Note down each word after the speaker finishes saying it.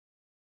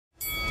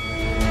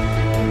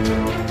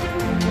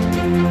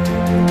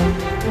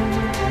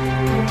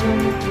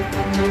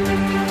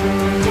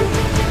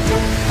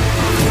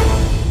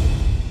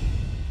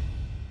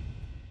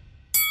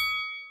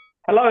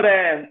Hello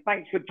there, and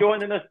thanks for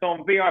joining us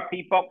on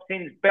VIP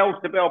Boxing's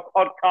Bell to Bell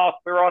podcast.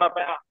 We're on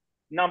about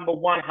number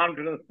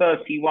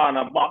 131.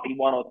 I might be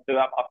one or two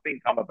up. I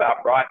think I'm about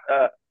right.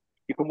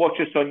 You can watch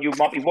us on. You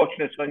might be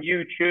watching us on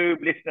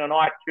YouTube, listening on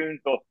iTunes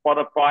or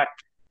Spotify.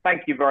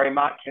 Thank you very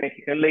much, and if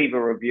you can leave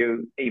a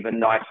review, even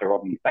nicer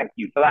of you. Thank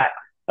you for that.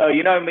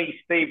 You know me,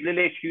 Steve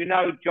Lillis. You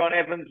know John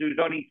Evans, who's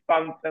on his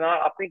phone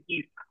tonight. I think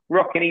he's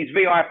rocking his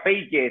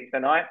VIP gear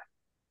tonight.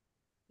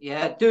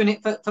 Yeah, doing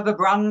it for the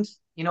brand.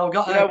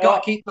 Got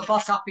to keep the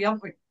boss happy,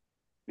 haven't we?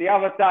 The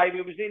other day,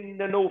 we was in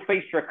the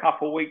Northeast a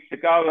couple of weeks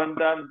ago, and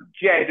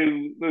Jed,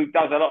 who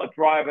does a lot of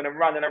driving and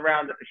running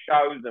around at the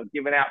shows and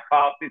giving out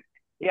passes,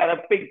 he had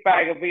a big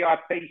bag of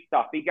VIP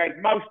stuff. He gave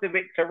most of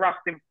it to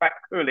Rustin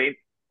Fat-Coolin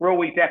for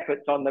all his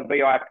efforts on the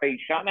VIP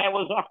show. And there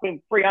was, I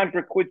think,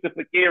 300 quid of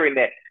the gear in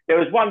there. There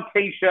was one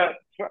T-shirt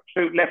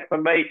suit left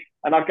for me,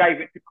 and I gave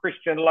it to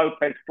Christian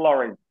Lopez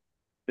Flores,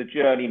 the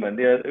journeyman,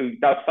 who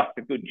does such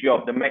a good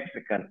job, the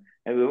Mexican,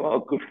 and what a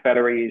good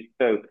fella he is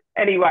too.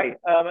 Anyway,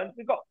 and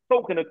we've got,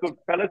 talking of good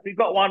fellas, we've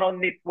got one on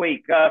this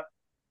week.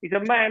 He's a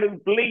man who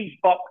bleeds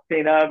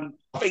boxing,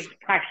 speaks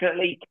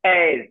passionately,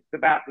 cares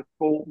about the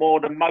sport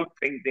more than most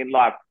things in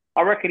life.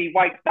 I reckon he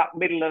wakes up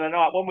middle of the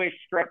night when we're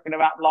stressing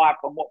about life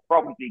and what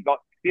problems he got.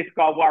 This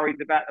guy worries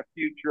about the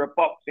future of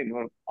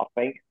boxing, I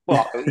think.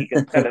 Well, he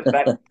can tell us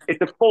that. It's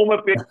the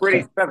former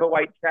British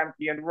featherweight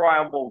champion,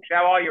 Ryan Walsh.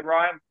 How are you,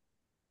 Ryan?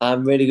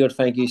 I'm really good,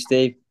 thank you,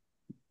 Steve.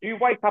 Do you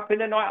wake up in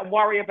the night and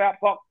worry about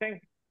boxing?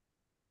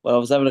 Well, I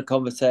was having a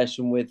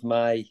conversation with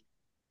my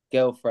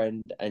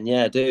girlfriend, and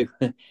yeah, I do.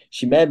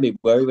 She made me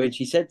worry when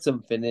she said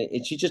something,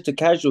 and she's just a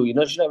casual,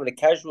 she's not even a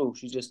casual.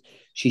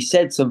 She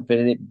said something,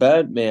 and it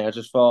burnt me. I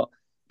just thought,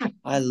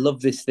 I love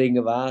this thing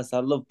of ours.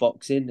 I love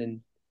boxing, and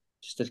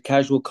just a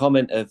casual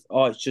comment of,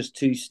 oh, it's just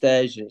too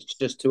staged, and it's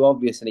just too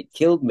obvious, and it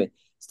killed me.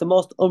 It's the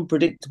most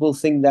unpredictable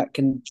thing that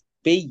can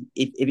be,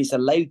 if it's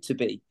allowed to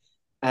be.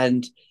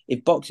 And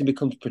if boxing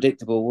becomes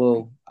predictable,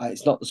 well,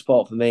 it's not the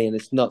sport for me, and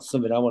it's not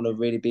something I want to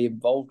really be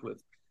involved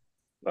with.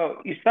 Well,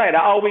 you say that.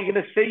 Are we going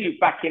to see you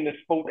back in the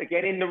sport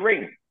again in the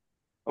ring?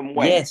 And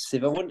when? Yes,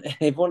 if I wouldn't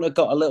have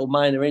got a little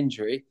minor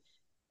injury,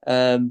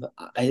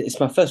 it's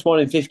my first one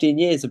in 15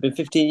 years. I've been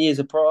 15 years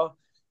a pro.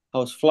 I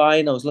was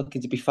flying. I was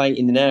looking to be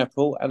fighting in an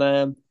airport, and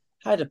I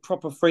had a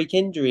proper freak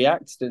injury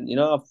accident.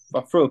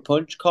 I threw a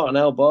punch, caught an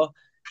elbow,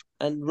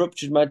 and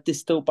ruptured my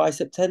distal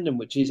bicep tendon,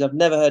 which is I've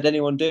never heard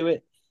anyone do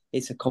it.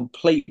 It's a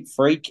complete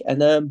freak,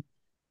 and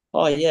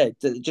it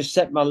just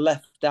set my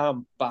left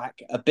arm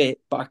back a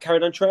bit, but I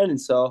carried on training.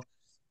 So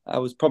I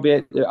was out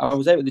at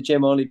the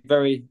gym only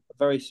very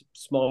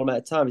small amount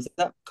of time. Is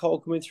that call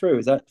coming through?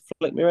 Is that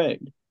flick me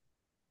around?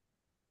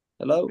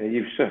 Hello?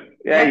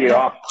 Yeah, you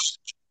are.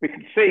 We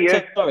can see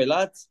you. Sorry,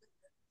 lads.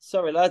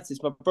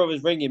 It's my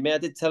brother's ringing me. I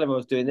did tell him I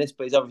was doing this,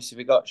 but he's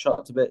obviously got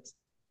shot to bits.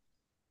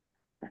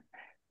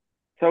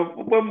 So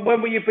when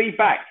will you be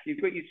back? You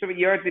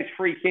had this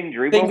freak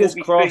injury. Fingers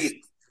crossed.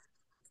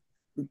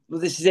 Well,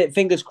 this is it.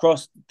 Fingers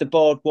crossed. The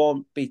board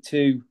won't be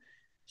too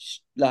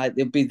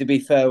they'll be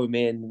fair with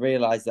me and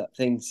realise that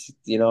things,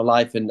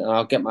 life, and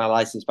I'll get my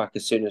license back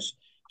as soon as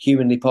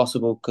humanly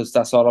possible, because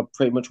that's all I'm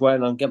pretty much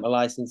waiting on. Get my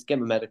license, get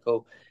my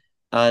medical,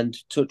 and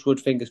touch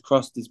wood, fingers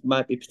crossed. There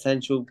might be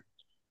potential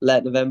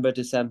late November,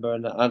 December,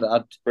 and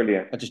I'd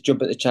just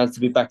jump at the chance to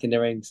be back in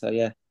the ring. So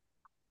yeah.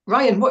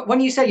 Ryan,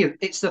 when you say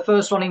it's the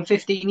first one in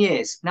 15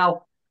 years,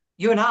 now,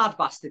 you're an hard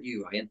bastard,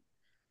 you, Ryan.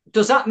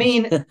 Does that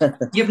mean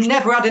you've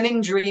never had an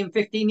injury in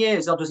 15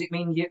 years, or does it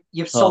mean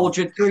you've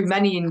soldiered through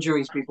many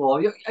injuries before?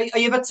 Are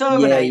you a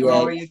Terminator,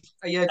 or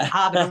are you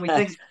harder than we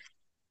think?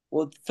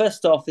 Well,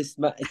 first off, it's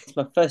my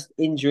first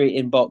injury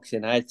in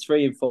boxing. I had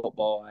 3 in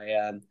football.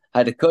 I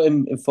had a cut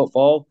in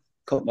football,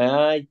 cut my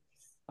eye,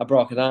 I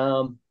broke an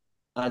arm,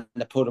 and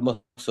I pulled a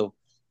muscle.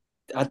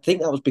 I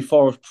think that was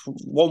before.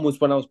 One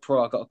was when I was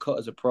pro. I got a cut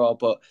as a pro,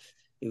 but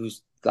it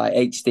was like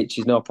 8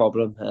 stitches, no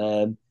problem.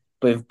 But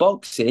with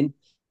boxing,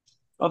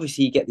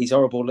 obviously you get these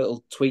horrible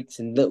little tweaks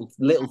and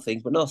little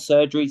things, but no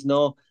surgeries,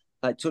 no,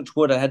 like, touch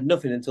wood. I had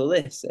nothing until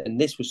this, and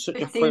this was such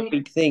a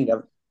freak thing.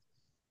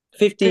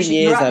 15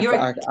 years.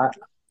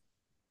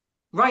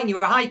 Ryan, you're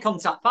a high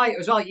contact fighter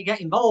as well. You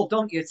get involved,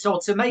 don't you? So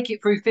to make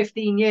it through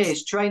 15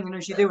 years training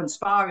as you do and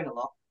sparring a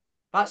lot,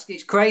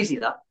 it's crazy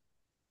that.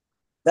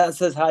 That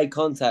says high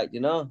contact,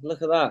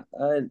 Look at that.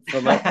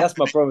 That's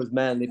my brother's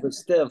manly, but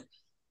still,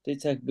 did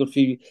take a good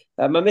few.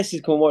 My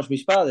missus come and watch me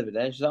spar the other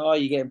day. She's like, "Oh,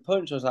 you're getting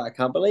punched." I was like, "I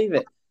can't believe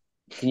it.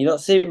 Can you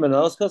not see my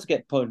nose? Of course, I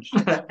get punched.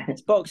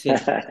 It's boxing.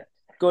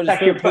 Go in the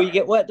swimming pool, you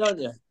get wet, don't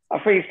you?" I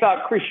think it's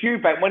like Chris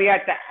Eubank when he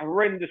had that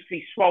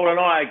horrendously swollen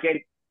eye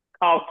against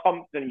Carl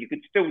Thompson. You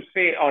could still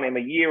see it on him a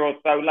year or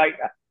so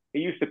later. He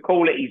used to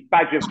call it his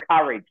badge of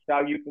courage. So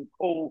you can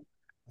call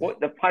what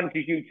the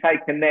punches you've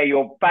taken there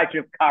your badge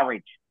of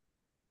courage.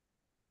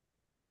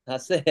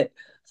 That's it.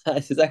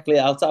 That's exactly it.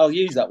 I'll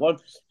use that one.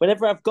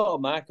 Whenever I've got a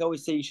mark, I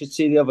always say you should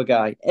see the other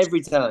guy. Every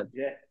time.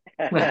 Yeah.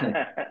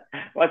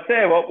 Well, I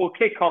tell you what, we'll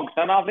kick on,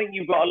 son. I think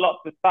you've got a lot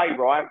to say,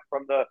 right,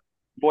 from the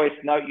voice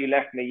note you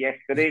left me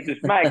yesterday. It was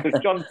mad because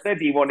John said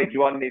he wanted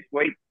you on this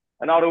week.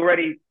 and I'd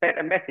already sent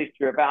a message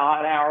to her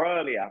about an hour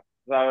earlier.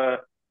 So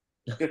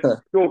just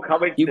pure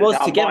coincidence. You was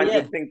Our together, minds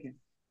yeah. were thinking.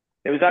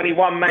 There was only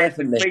one man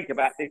Definitely. to speak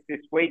about this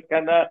week,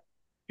 and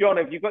John,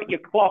 have you got your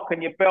clock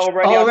and your bell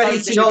ready? All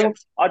ready to go.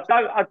 I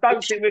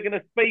don't think we're going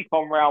to speak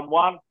on round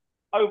one.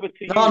 Over to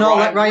you, No, Ryan.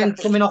 let Ryan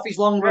coming off his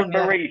long run. Yeah.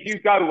 Referees, you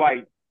go,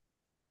 Wade.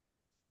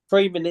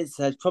 3 minutes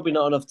is probably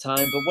not enough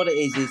time, but what it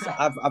is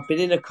I've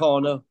been in a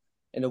corner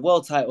in a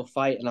world title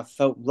fight, and I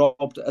felt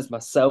robbed as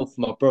myself,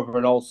 my brother,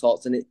 and all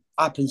sorts. And it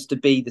happens to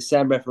be the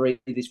same referee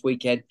this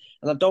weekend,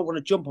 and I don't want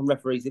to jump on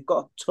referees. They've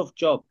got a tough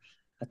job.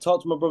 I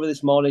talked to my brother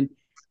this morning,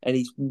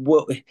 and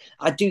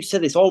I do say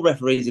this: all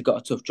referees have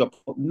got a tough job,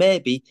 but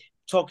maybe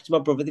talking to my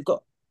brother, they've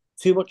got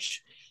too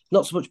much.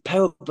 Not so much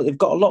power, but they've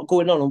got a lot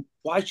going on. And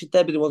why should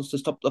they be the ones to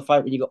stop the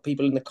fight when you've got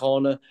people in the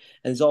corner and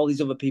there's all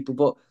these other people?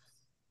 But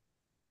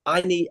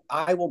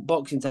I want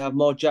boxing to have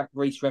more Jack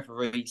Reese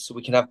referees so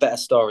we can have better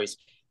stories.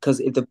 Because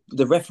if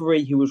the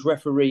referee who was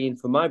refereeing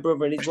for my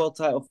brother in his world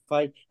title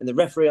fight and the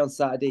referee on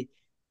Saturday,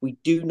 we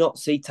do not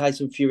see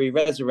Tyson Fury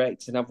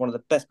resurrect and have one of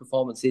the best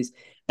performances,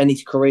 and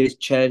his career has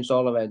changed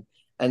all around.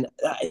 And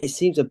it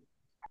seems a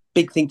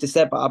big thing to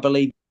say, but I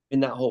believe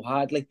in that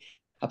wholeheartedly.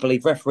 I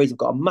believe referees have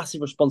got a massive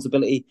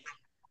responsibility,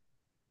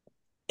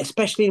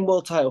 especially in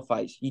world title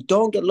fights. You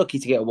don't get lucky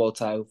to get a world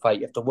title fight.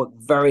 You have to work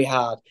very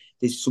hard.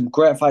 There's some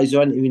great fighters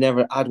who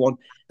never had one,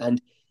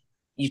 and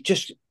you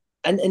just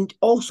and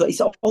also it's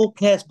all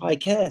case by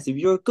case. If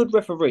you're a good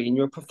referee and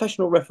you're a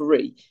professional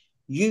referee,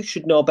 you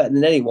should know better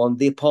than anyone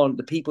the opponent,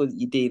 the people that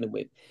you're dealing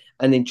with.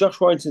 And in Josh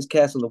Warrington's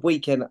case on the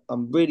weekend,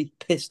 I'm really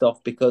pissed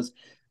off because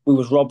we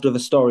was robbed of a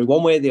story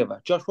one way or the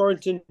other. Josh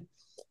Warrington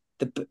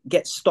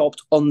gets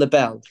stopped on the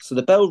bell. So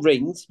the bell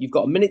rings, you've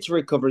got a minute to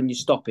recover and you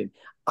stop him.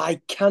 I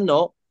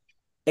cannot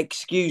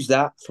excuse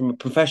that from a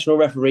professional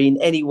referee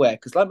in anywhere.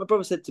 Because like my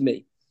brother said to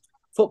me,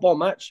 football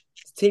match,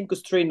 the team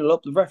goes 3-0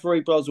 up, the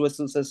referee blows a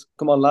whistle and says,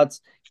 come on lads,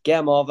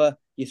 game over,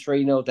 you're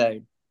 3-0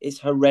 down. It's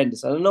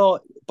horrendous. I know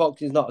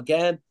boxing's not a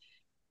game,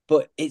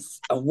 but it's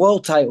a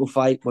world title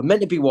fight. We're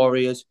meant to be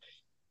warriors.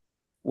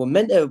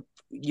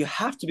 You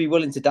have to be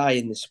willing to die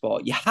in this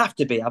sport. You have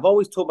to be. I've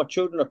always told my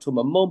children, I've told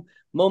my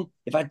mum,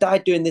 if I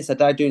died doing this, I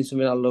died doing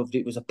something I loved.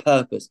 It was a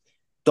purpose.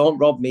 Don't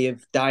rob me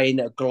of dying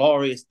a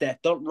glorious death.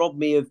 Don't rob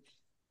me of,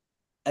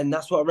 and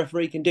that's what a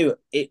referee can do.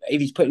 If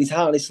he's putting his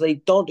heart on his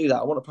sleeve, don't do that.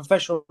 I want a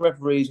professional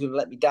referee who's going to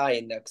let me die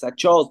in there because I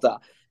chose that.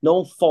 No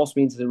one forced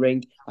me into the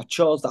ring. I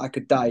chose that I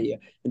could die here.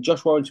 And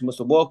Josh Warrington must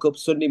have woke up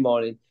Sunday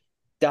morning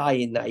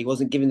dying that he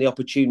wasn't given the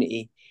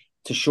opportunity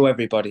to show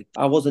everybody.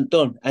 I wasn't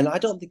done. And I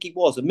don't think he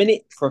was. A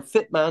minute for a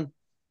fit man,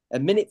 a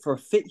minute for a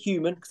fit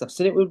human, because I've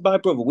seen it with my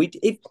brother.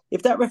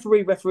 If that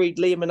referee refereed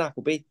Liam and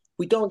Appleby,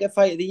 we don't get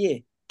fight of the year.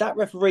 That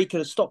referee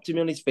could have stopped him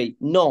on his feet.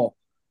 No.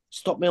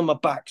 Stop me on my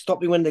back.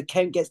 Stop me when the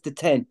count gets to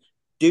 10.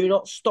 Do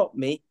not stop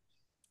me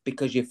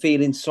because you're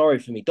feeling sorry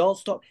for me. Don't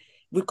stop.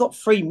 We've got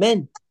 3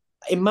 men.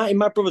 In my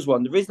brother's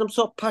one, the reason I'm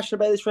so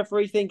passionate about this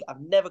referee thing, I've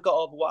never got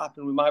over what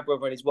happened with my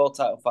brother in his world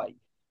title fight.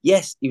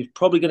 Yes, he was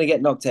probably going to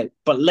get knocked out,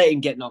 but let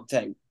him get knocked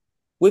out.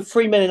 With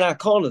 3 men in our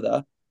corner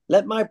there,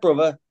 let my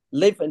brother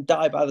live and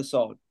die by the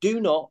sword. Do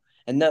not,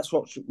 and that's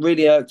what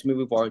really irked me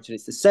with Warrington.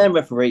 It's the same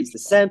referee, it's the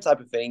same type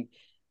of thing,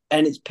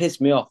 and it's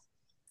pissed me off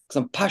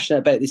because I'm passionate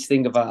about this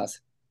thing of ours.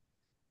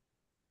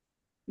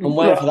 I'm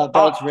waiting for that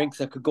bell to ring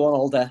because I could go on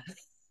all day.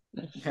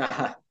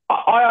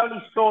 I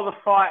only saw the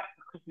fight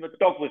because my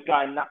dog was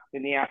going nuts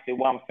in the house in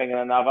one thing and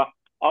another.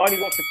 I only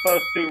watched the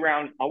first 2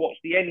 rounds. I watched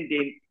the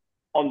ending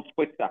on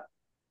Twitter.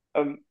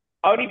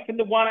 Only from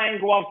the one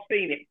angle I've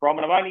seen it from,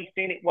 and I've only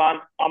seen it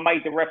once, I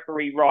made the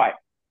referee right.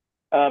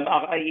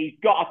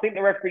 I think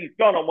the referee's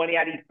gone on when he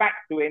had his back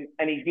to him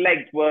and his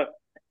legs were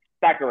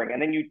staggering.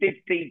 And then you did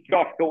see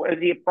Josh, as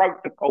he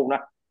approached the corner,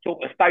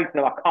 sort of say to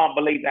him, I can't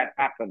believe that's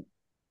happened.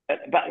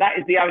 But that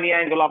is the only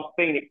angle I've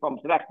seen it from.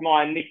 So that's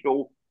my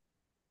initial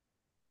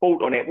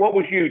thought on it. What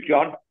was you,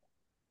 John?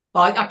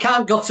 I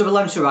can't go to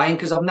Valencia, Ryan,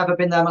 because I've never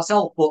been there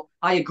myself, but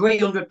I agree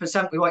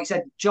 100% with what he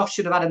said. Josh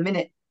should have had a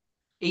minute.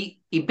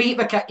 He beat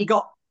the cat.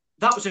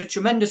 That was a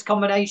tremendous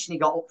combination he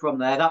got up from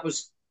there. That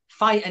was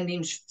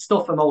fight-ending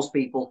stuff for most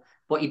people,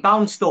 but he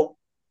bounced up.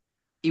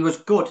 He was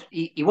good.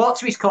 He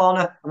walked to his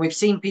corner, and we've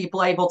seen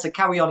people able to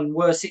carry on in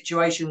worse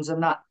situations than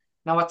that.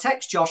 Now, I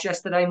texted Josh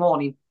yesterday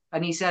morning,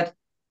 and he said,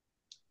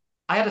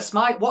 I had a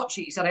smile. Watch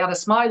it. He said, I had a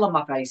smile on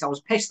my face. I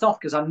was pissed off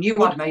because I knew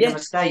I'd made a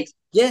mistake.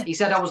 Yeah. He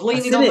said, I was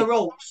leaning on the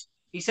ropes.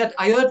 He said,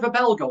 I heard the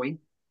bell going.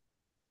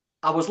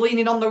 I was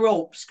leaning on the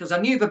ropes because I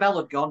knew the bell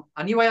had gone.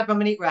 I knew I had my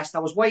minute rest. I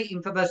was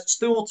waiting for the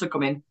stool to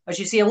come in, as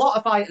you see a lot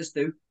of fighters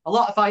do. A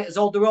lot of fighters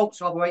hold the ropes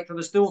while they wait for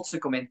the stool to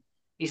come in.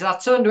 He said, I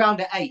turned around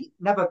at 8,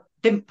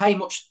 didn't pay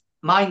much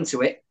mind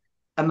to it,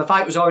 and the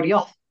fight was already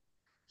off.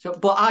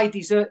 But I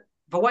deserve,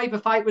 the way the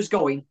fight was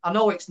going, I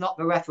know it's not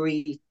the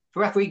referee. The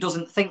referee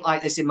doesn't think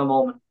like this in the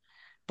moment.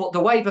 But the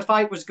way the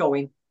fight was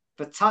going,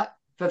 the fact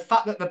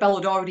that the bell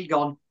had already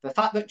gone, the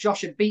fact that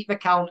Josh had beat the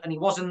count and he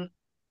wasn't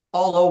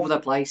all over the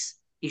place,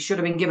 he should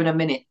have been given a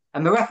minute.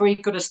 And the referee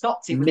could have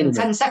stopped him within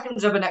 10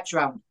 seconds of the next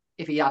round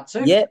if he had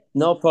to. Yeah,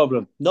 no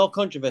problem. No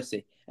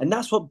controversy. And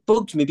that's what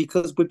bugs me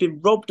because we've been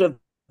robbed of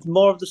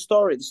more of the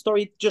story. The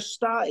story just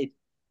started.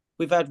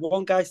 We've had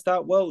one guy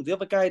start well, the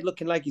other guy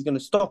looking like he's going to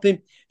stop him.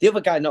 The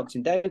other guy knocks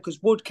him down because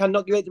Wood can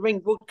knock you out the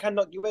ring. Wood can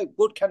knock you out.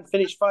 Wood can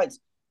finish fights.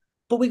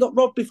 But we got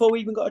robbed before we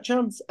even got a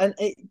chance. And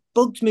it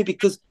bugs me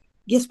because,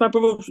 yes, my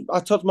brother, I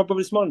told my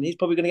brother this morning, he's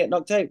probably going to get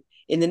knocked out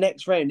in the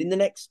next round, in the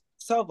next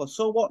salvo.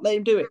 So what? Let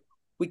him do it.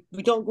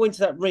 We don't go into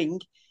that ring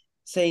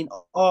saying,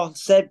 oh,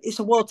 Seb, it's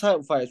a world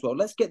title fight as well.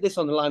 Let's get this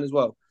on the line as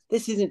well.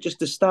 This isn't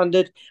just a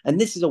standard, and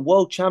this is a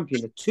world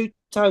champion, a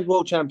 2-time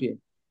world champion.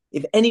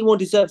 If anyone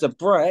deserves a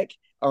break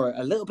or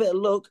a little bit of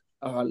luck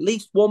or at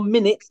least 1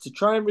 minute to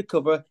try and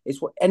recover,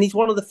 and he's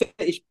one of the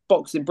fittest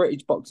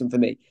British boxing for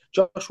me.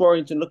 Josh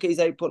Warrington, look at his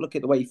output, look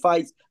at the way he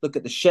fights, look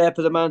at the shape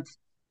of the man.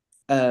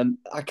 I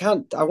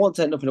won't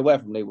take nothing away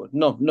from Lee Wood.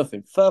 No,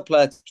 nothing. Fair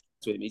play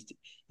to him.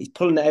 He's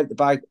pulling it out the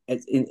bag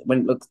when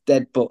it looks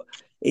dead, but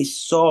it's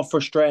so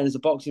frustrating as a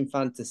boxing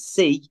fan to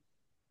see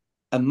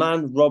a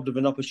man robbed of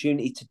an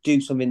opportunity to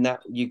do something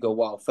that you go,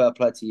 wow, fair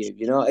play to you.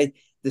 You know,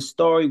 the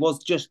story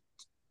was just,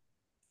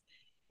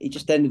 it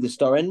just ended the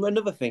story. And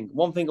another thing,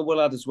 one thing I will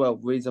add as well,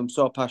 reason I'm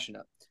so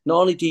passionate. Not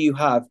only do you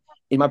have,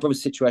 in my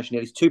brother's situation,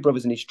 he has 2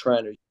 brothers and his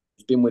trainer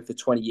he's been with for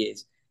 20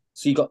 years.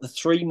 So you got the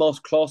 3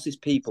 most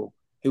closest people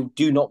who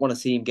do not want to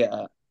see him get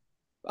hurt.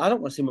 I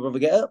don't want to see my brother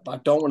get hurt, but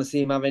I don't want to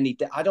see him have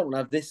I don't want to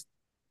have this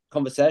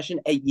conversation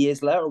 8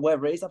 years later or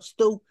whatever it is. I've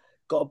still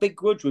got a big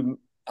grudge with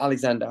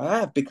Alexander. I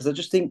have, because I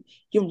just think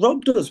you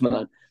robbed us,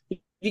 man.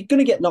 You're going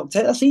to get knocked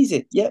out. That's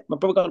easy. Yeah, my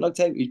brother got knocked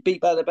out. He was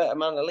beat by the better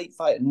man, elite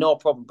fighter, no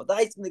problem. But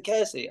that isn't the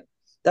case here.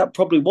 That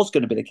probably was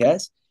going to be the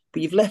case,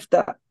 but you've left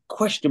that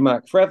question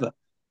mark forever.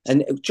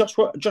 And Josh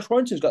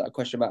Warrington's got that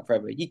question mark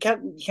forever. You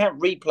can't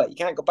replay. You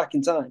can't go back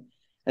in time.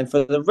 And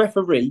for the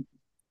referee,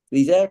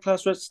 these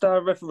air-class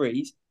star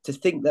referees, to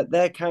think that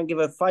they can't give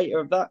a fighter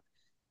of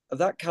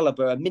that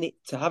caliber a minute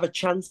to have a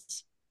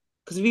chance,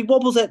 because if he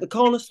wobbles out the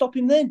corner, stop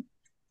him then.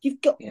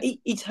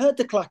 He's heard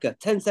the clacker,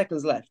 10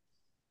 seconds left.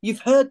 You've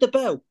heard the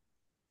bell,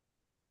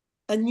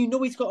 and you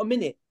know he's got a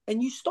minute,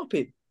 and you stop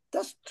him.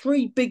 That's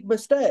 3 big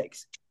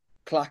mistakes.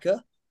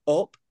 Clacker,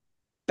 up,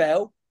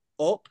 bell,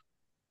 up,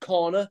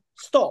 corner,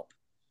 stop.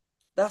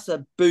 That's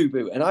a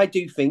boo-boo. And I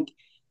do think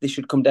they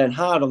should come down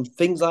hard on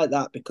things like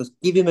that, because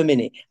give him a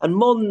minute. And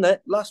more than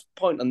that, last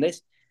point on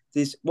this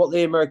is what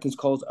the Americans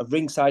call a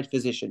ringside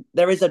physician.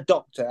 There is a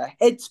doctor, a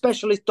head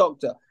specialist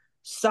doctor,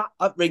 sat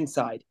at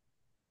ringside.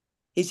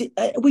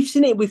 We've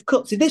seen it with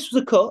cuts. If this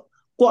was a cut,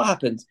 what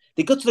happens?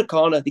 They go to the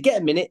corner, they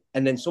get a minute,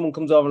 and then someone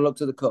comes over and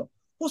looks at the cut.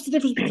 What's the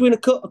difference between a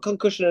cut, a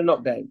concussion, and a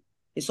knockdown?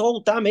 It's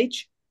all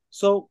damage.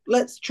 So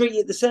let's treat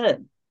it the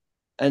same.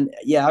 And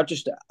yeah,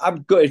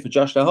 I'm gutted for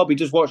Josh. I hope he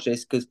does watch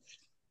this, because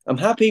I'm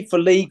happy for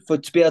Lee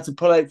to be able to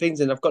pull out things,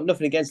 and I've got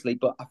nothing against Lee,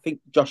 but I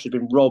think Josh has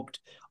been robbed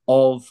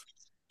of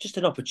just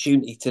an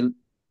opportunity to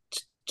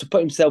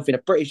put himself in a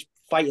British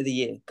Fight of the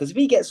Year. Because if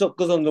he gets up,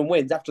 goes on and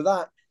wins, after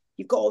that,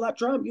 you've got all that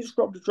drama. You just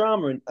robbed the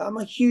drama. And I'm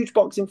a huge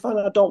boxing fan.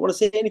 I don't want to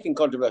see anything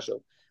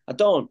controversial. I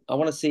don't. I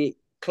want to see it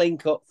clean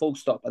cut, full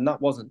stop. And that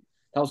wasn't.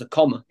 That was a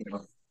comma.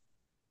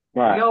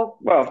 Right. Well,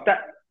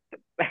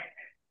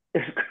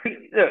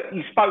 look,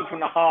 you spoke from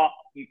the heart.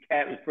 You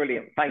care. It was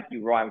brilliant. Thank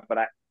you, Ryan, for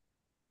that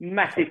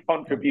massive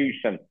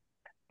contribution.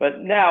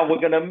 But now we're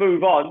going to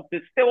move on to,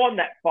 still on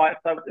that fight,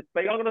 so to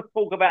speak. I'm going to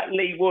talk about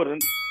Lee Wood,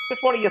 and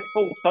just what are your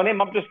thoughts on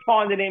him? I'm just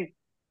finding him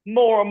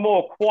more and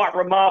more quite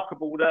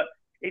remarkable that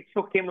it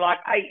took him like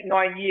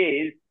 8-9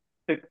 years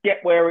to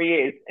get where he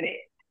is. And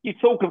you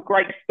talk of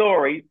great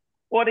stories.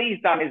 What he's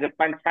done is a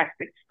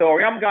fantastic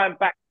story. I'm going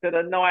back to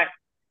the night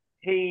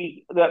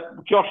that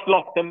Josh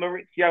lost to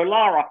Maurizio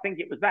Lara. I think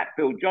it was that,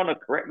 Phil. John will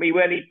correct me,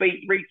 when he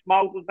beat Reece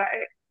Mould. Was that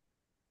it?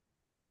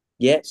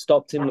 Yeah,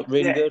 stopped him. Looked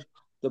really good.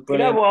 Looked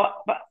brilliant. You know what?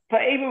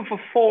 But even for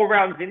 4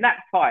 rounds in that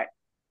fight,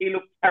 he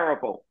looked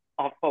terrible.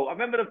 I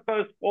remember the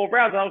first 4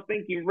 rounds, I was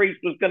thinking Reece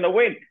was going to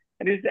win.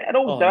 And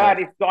also how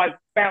this guy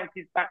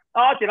bounces back.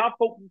 I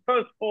thought the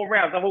first 4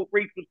 rounds, I thought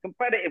Reece was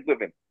competitive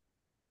with him.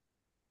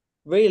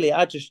 Really,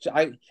 I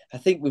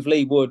think with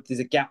Lee Wood, there's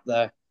a gap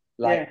there,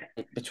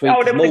 between.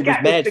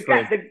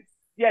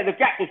 The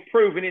gap was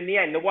proven in the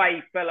end, the way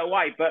he fell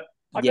away. But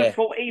I just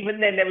thought even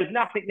then there was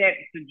nothing there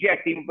to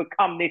suggest he would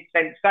become this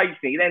sensation.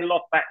 He then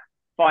lost that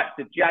fight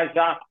to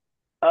Jazza,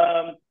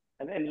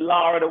 and then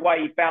Lara, the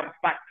way he bounced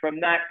back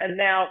from that, and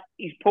now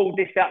he's pulled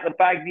this out the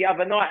bag the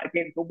other night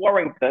against the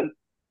Warrington,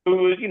 who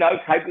was,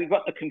 okay, we've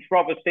got the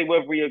controversy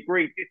whether he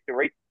agreed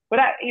history, but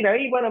that, he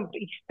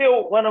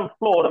still went on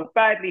flawed and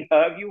badly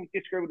hurt. You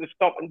disagree with the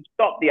stop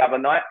the other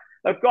night.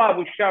 The guy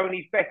was showing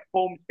his best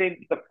form since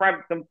the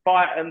Frampton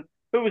fight, and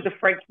who was the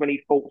Frenchman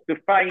he fought?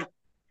 Stefan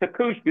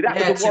Takouski.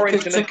 That was the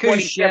Warrington of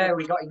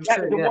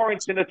 2017.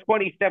 Warrington of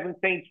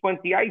 2017,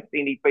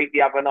 2018 he beat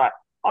the other night.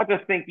 I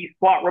just think he's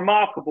quite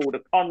remarkable, the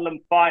Conlon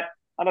fight,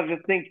 and I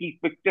just think he's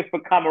just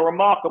become a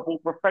remarkable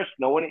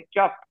professional, and it's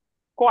just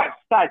quite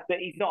sad that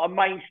he's not a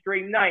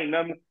mainstream name.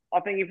 I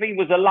think if he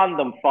was a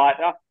London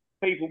fighter,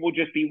 people would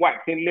just be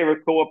waxing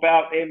lyrical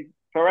about him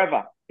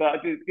forever.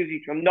 But because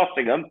he's from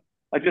Nottingham,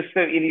 I just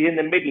think he's in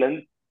the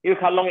Midlands. You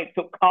look how long it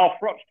took Carl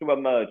Froch to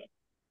emerge,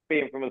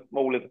 being from a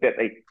smaller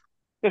city.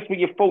 Just with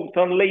your thoughts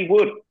on Lee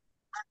Wood.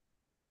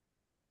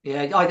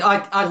 Yeah,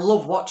 I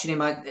love watching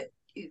him.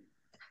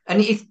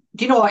 And do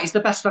you know what? He's the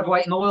best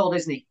featherweight in the world,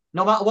 isn't he?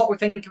 No matter what we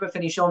think of a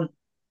finish on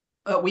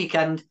at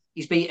weekend,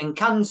 he's beaten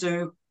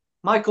Kanzu,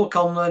 Michael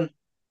Conlan,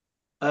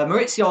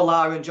 Maurizio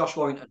Lara, and Josh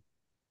Warrington.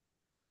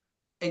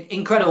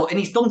 Incredible. And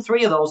he's done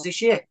 3 of those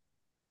this year.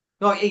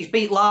 No, he's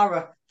beat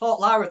Lara,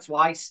 fought Lara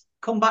twice,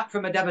 come back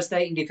from a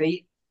devastating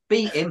defeat,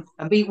 beat him,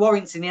 and beat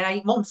Warrington in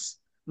 8 months.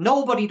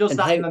 Nobody does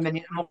that in a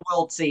minute on the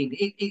world scene.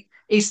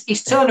 His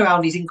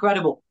turnaround is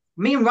incredible.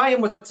 Me and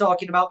Ryan were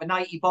talking about the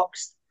night he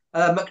boxed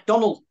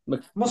McDonald.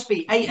 Must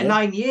be 8 or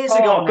 9 years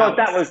ago. Oh God,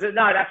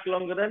 that's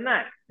longer than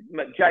that.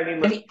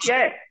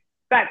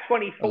 That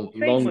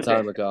 2014 a long was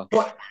time it? ago.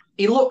 But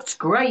he looked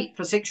great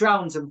for 6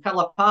 rounds and fell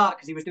apart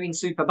because he was doing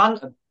super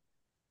bantam.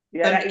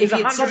 Yeah, and if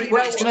you'd said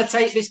it's going to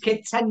take this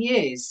kid 10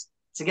 years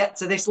to get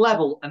to this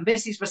level, and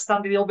this is the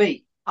standard he'll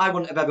be, I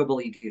wouldn't have ever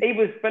believed you. He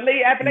was,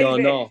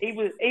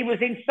 he was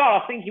in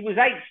size. I think he was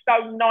 8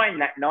 stone 9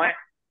 that night.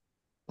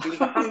 He was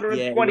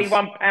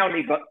 121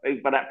 pounds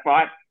for that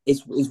fight.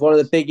 It's one of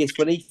the biggest.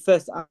 When he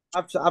first,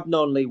 I've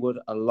known Lee Wood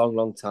a long,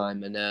 long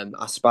time, and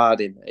I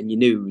sparred him, and you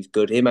knew he was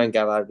good. Him and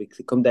Gallard, we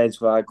could come down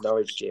to our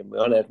Norwich gym. We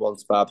only had one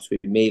spar between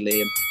me,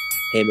 Liam,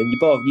 him, and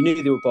you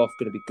knew they were both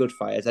going to be good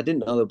fighters. I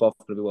didn't know they were both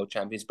going to be world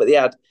champions, but they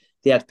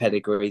had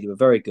pedigree. They were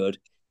very good,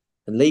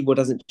 and Lee Wood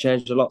hasn't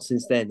changed a lot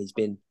since then. He's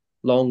been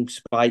long,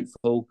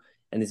 spiteful,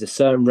 and there's a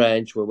certain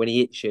range where when he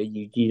hits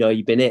you, you know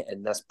you've been hit,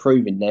 and that's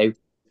proven now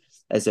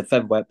as a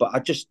featherweight. But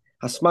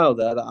I smile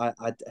there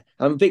that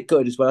I'm a bit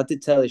good as well. I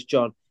did tell this,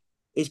 John.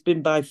 It's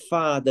been by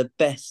far the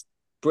best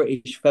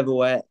British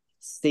featherweight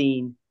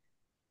seen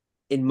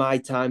in my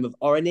time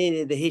or in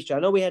any of the history. I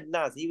know we had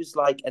Naz. He was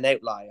like an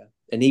outlier,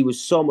 and he was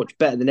so much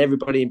better than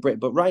everybody in Britain.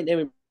 But right now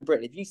in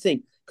Britain, if you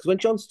think, because when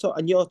John's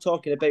and you're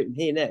talking about him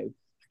here now,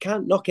 I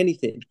can't knock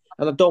anything,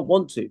 and I don't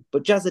want to.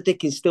 But Jazza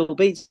Dickens still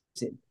beats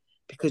him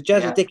because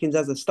Jazza Dickens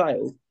has a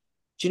style.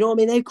 Do you know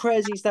what I mean? How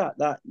crazy is that?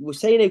 That we're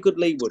saying how good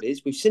Lee Wood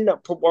is. We've seen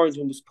that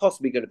Warrington was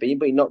possibly going to be,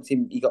 but he knocked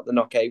him. He got the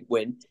knockout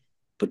win.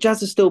 But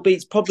Jazza still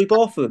beats probably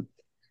both of them.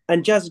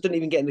 And Jazza doesn't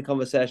even get in the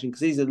conversation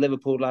because he's a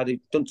Liverpool lad who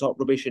doesn't talk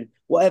rubbish and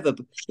whatever.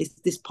 But it's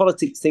this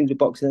politics thing with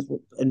boxing. That's what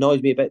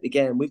annoys me about the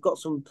game.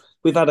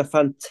 We've had a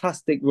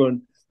fantastic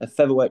run of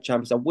featherweight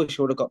champions. I wish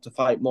I would have got to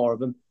fight more of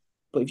them.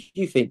 But if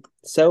you think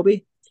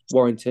Selby,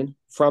 Warrington,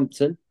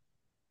 Frampton,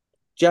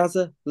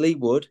 Jazza, Lee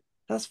Wood,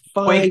 that's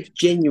 5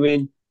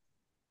 genuine.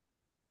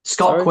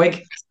 Scott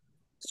Quigg.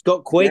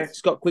 Scott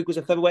Quigg was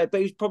a featherweight, but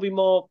he was probably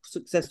more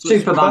successful.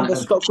 Super bantam.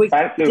 Scott Quigg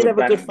did have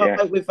a good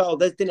fight with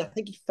Valdez, didn't he? I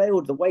think he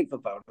failed the weight for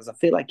Valdez. I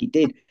feel like he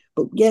did.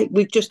 But yeah,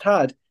 we've just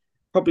had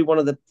probably one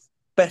of the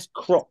best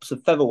crops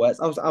of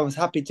featherweights. I was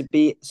happy to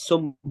be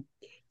some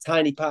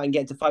tiny part and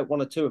get to fight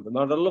 1 or 2 of them.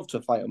 I'd have loved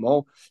to fight them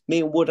all. Me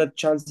and Wood had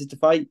chances to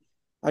fight.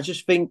 I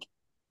just think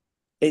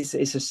it's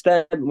a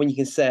statement when you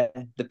can say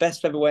the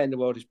best featherweight in the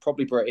world is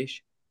probably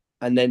British.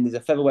 And then there's a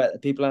featherweight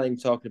that people aren't even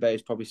talking about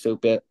is probably still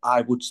bit.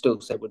 I would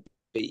still say would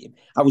beat him.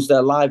 I was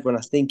there live when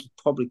I think he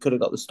probably could have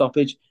got the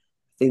stoppage.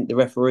 I think the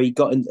referee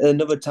got in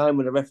another time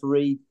when the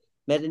referee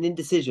made an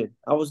indecision.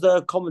 I was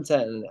there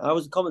commentating. I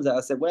was a commentator.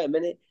 I said, wait a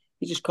minute,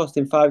 he just cost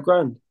him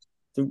 $5,000.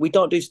 So we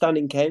don't do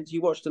standing counts.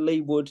 You watch the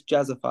Lee Wood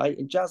Jazza fight,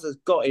 and Jazza's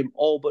got him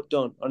all but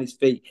done on his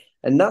feet.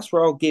 And that's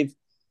where I'll give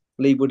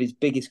Lee Wood his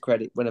biggest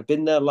credit. When I've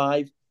been there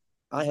live,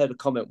 I heard a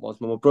comment once,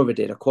 my brother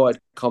did, a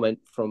quoted comment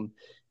from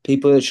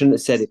people that shouldn't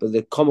have said it, but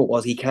the comment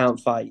was he can't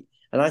fight.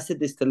 And I said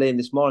this to Liam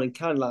this morning,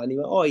 kind of like, and he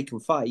went, oh, he can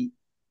fight,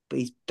 but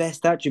his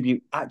best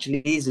attribute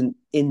actually isn't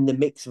in the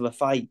mix of a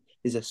fight.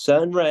 There's a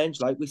certain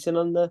range, like we seen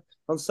on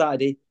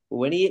Saturday, but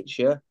when he hits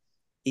you,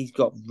 he's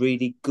got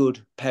really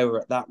good power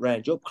at that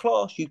range. Up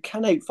close, you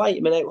can outfight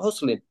him and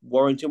out-hustle him.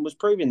 Warrington was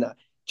proving that.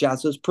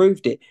 Jazz has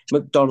proved it.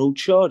 McDonald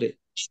showed it.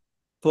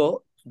 But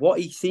what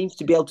he seems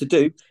to be able to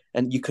do,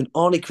 and you can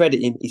only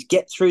credit him, is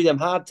get through them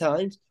hard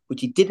times, which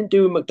he didn't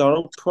do with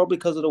McDonald, probably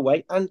because of the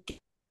weight, and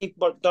give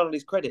McDonald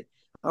his credit.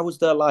 I was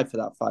there live for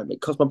that fight.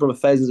 It cost my brother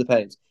thousands of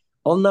pounds.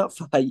 On that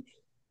fight,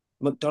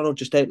 McDonald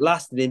just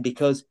outlasted him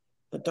because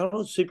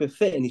McDonald's super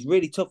fit and he's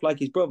really tough like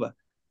his brother.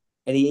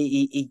 And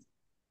he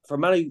for a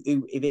man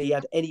who, if he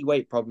had any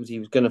weight problems, he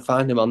was going to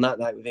find him on that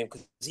night with him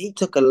because he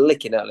took a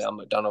licking early on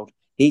McDonald.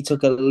 He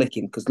took a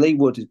licking because Lee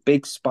Wood is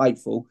big,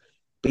 spiteful,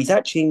 but he's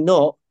actually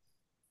not.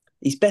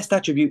 His best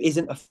attribute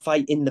isn't a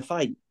fight in the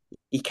fight.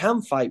 He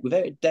can fight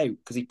without a doubt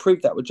because he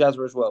proved that with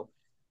Jazza as well.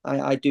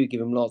 I do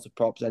give him lots of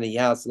props, and he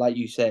has, like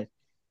you said,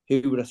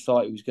 who would have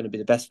thought he was going to be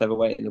the best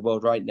featherweight in the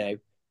world right now?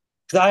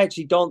 Because I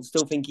actually don't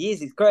still think he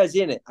is. It's crazy,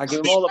 isn't it? I give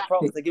him all the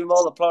props. I give him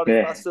all the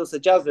plaudits. Yeah. I still say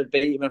Jazza would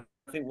beat him.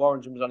 I think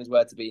Warrington was on his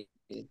way to beat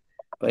him.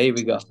 But here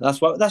we go.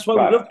 That's why we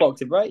love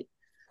boxing, right?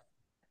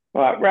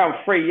 Right, round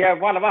 3. Yeah,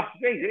 one of us.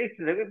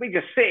 We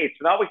just sit here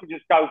tonight. We can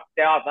just go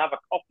down and have a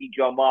coffee,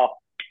 John, while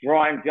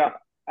Ryan just,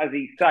 as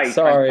he says,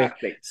 sorry,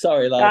 fantastic.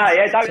 Sorry, lads.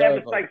 Yeah, don't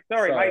ever say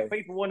sorry, mate.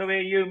 People want to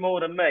hear you more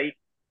than me.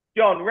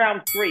 John,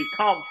 round 3,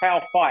 can't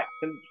foul fights.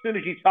 And as soon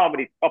as you told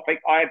me this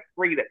topic, I had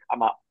 3 that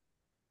come up.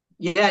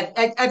 Yeah,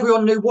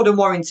 everyone knew Wood and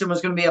Warrington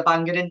was going to be a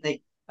banger, didn't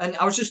they? And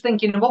I was just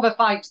thinking of other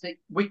fights that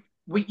we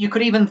you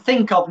could even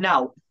think of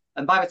now.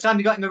 And by the time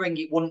you got in the ring,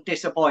 it wouldn't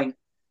disappoint.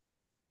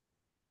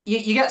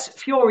 You get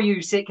Fury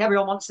Usyk,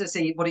 everyone wants to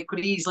see it, but it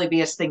could easily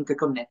be a stinker,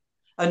 couldn't it?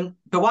 And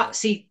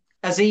Buatsi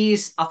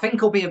Aziz, I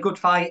think will be a good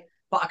fight,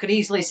 but I could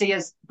easily see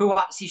as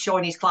Buatsi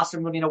showing his class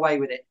and running away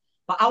with it.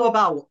 But how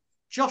about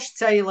Josh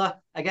Taylor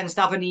against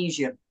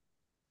Avanesian?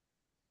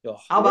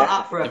 How about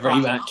that for a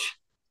fight? rematch?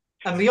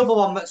 And the other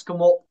one that's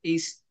come up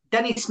is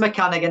Dennis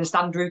McCann against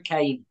Andrew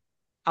Kane.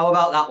 How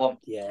about that one?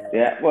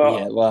 Yeah.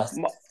 Well,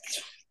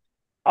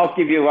 I'll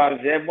give you one.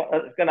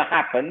 What's going to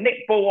happen?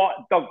 Nick Bull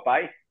Dog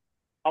Base.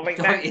 I think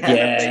that's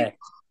going to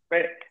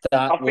be.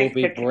 That will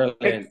be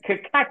brilliant.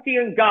 Kakati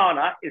and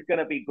Ghana is going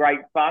to be great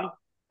fun.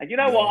 And you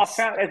know what? I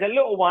found there's a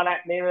little one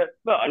happening.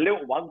 Not a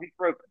little one. It's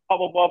for a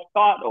Commonwealth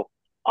title.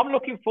 I'm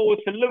looking forward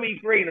to Louis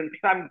Green and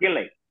Sam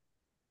Gilly.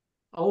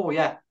 Oh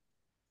yeah.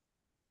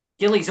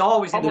 Gilly's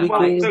always in the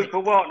fight. Super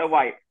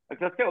welterweight.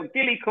 Because I feel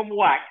Gilly can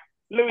whack.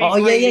 Louis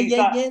Green, he's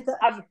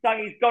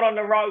gone on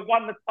the road,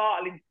 won the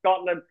title in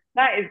Scotland.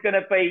 That is going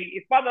to be,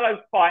 it's one of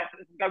those fights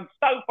that's going to go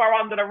so far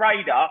under the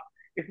radar,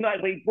 it's not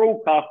going to be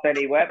broadcast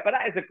anywhere, but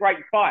that is a great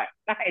fight.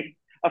 That is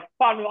a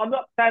fun, I'm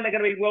not saying they're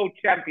going to be world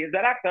champions,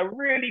 but that's a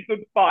really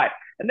good fight.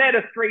 And they're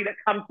the 3 that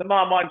come to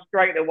my mind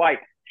straight away.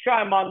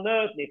 Showing my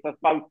nervousness, I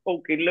suppose,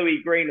 talking Louis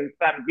Green and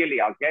Sam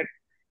Gilly, I guess.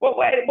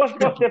 What's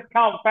the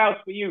count fouls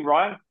for you,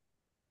 Ryan?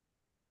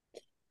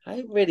 I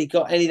haven't really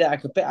got any that I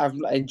could bet. I've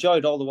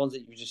enjoyed all the ones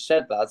that you just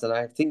said, lads, and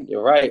I think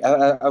you're right.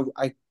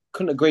 I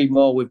couldn't agree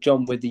more with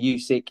John with the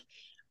Usyk,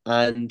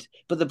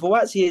 but the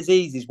Buatsi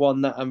Aziz is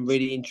one that I'm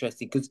really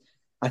interested because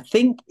I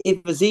think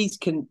if Aziz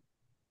can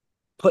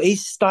put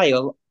his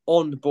style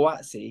on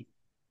Buatsi's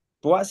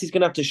going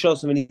to have to show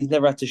something he's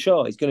never had to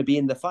show. He's going to be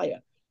in the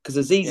fire because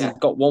Aziz has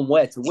got one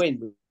way to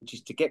win, which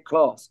is to get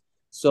close.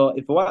 So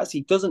if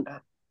Buatsi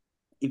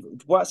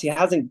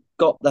hasn't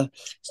got but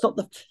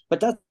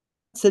that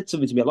said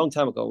something to me a long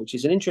time ago, which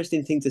is an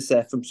interesting thing to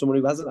say from someone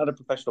who hasn't had a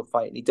professional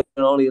fight and he's done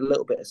only a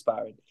little bit of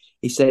sparring.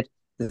 He said,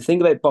 the thing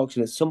about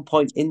boxing, at some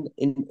point in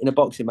a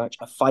boxing match,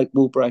 a fight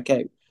will break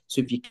out. So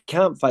if you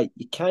can't fight,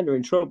 you're kind of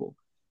in trouble.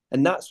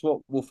 And that's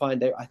what we'll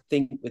find out, I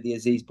think, with the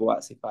Aziz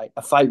Buatsi fight.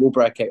 A fight will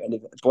break out. And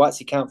if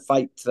Buatsi can't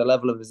fight to the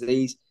level of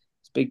Aziz,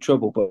 it's big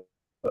trouble.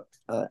 But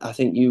I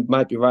think you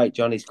might be right,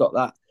 John. He's got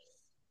that.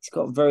 He's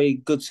got a very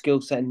good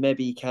skill set and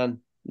maybe he can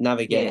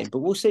navigate him. But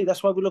we'll see.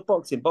 That's why we love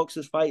boxing.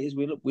 Boxers, fighters,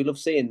 we love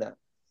seeing that.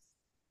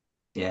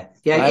 Yeah.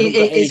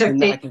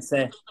 I can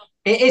say.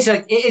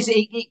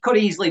 It could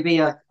easily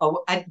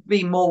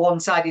be more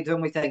one-sided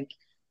than we think.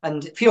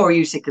 And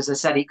Fury Usyk, as I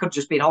said, it could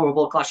just be a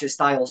horrible clash of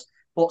styles.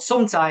 But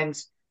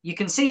sometimes you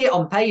can see it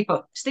on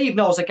paper. Steve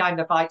knows the kind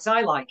of fights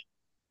I like.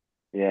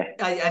 Yeah.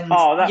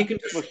 And you can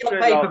just see it on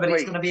paper, but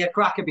it's going to be a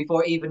cracker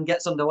before it even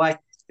gets underway.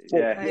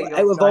 Yeah.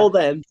 Out of all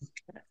them.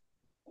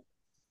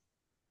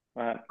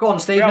 Go on,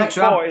 Steve. Next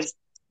round.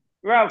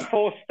 Round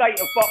 4, state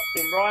of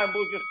boxing, Ryan.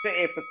 We'll just sit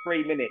here for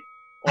 3 minutes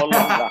or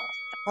longer.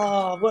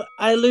 Well,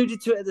 I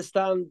alluded to it at the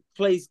stand.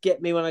 Please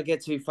get me when I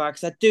get too far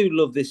because I do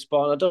love this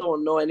sport. And I don't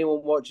want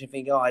anyone watching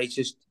think,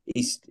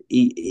 he's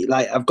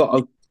like I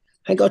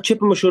ain't got a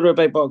chip on my shoulder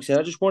about boxing.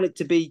 I just want it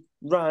to be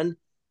run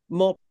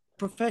more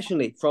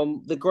professionally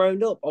from the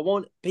ground up. I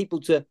want people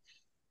to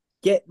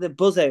get the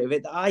buzz out of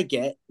it that I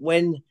get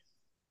when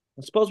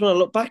I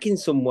look back in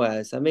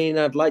somewheres. I mean,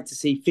 I'd like to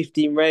see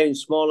 15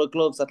 rounds, smaller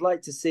gloves. I'd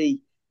like to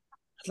see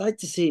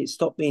it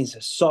stop being so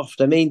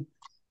soft. I mean,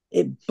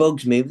 it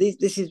bugs me.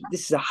 This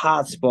is a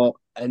hard sport,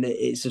 and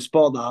it's a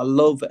sport that I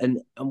love.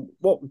 And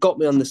what got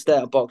me on the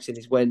start of boxing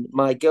is when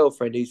my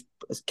girlfriend, who's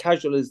as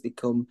casual as they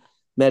come,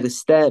 made a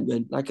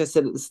statement. Like I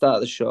said at the start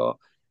of the show,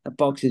 that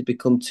boxing has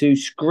become too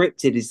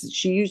scripted.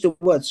 She used the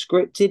word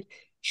scripted.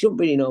 She don't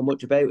really know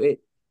much about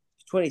it.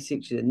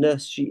 26, she's a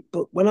nurse.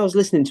 But when I was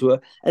listening to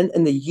her and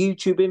the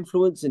YouTube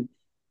influence, and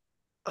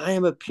I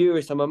am a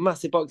purist, I'm a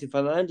massive boxing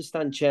fan. I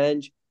understand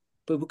change,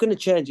 but we're going to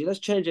change it. Let's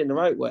change it in the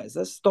right ways.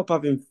 Let's stop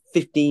having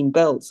 15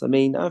 belts. I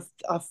mean, I've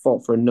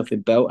fought for a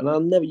nothing belt,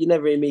 and you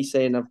never hear me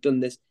saying I've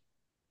done this.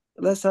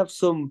 Let's have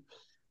some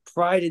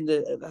pride in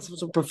let's have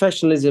some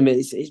professionalism.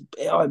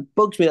 It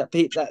bugs me that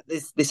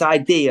this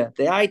idea,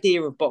 the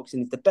idea of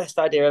boxing is the best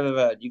idea I've ever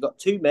heard. You got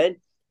 2 men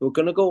who are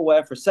going to go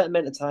away for a set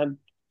amount of time,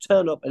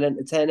 turn up and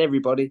entertain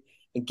everybody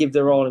and give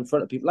their all in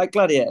front of people, like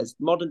gladiators,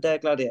 modern day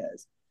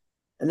gladiators.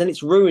 And then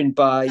it's ruined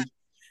by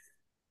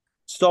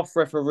soft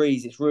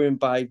referees. It's ruined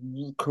by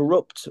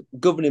corrupt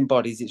governing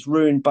bodies. It's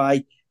ruined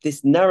by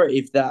this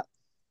narrative that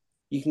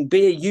you can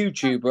be a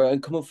YouTuber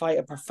and come and fight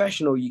a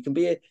professional. You can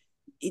be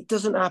it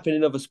doesn't happen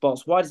in other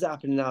sports. Why does it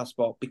happen in our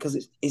sport?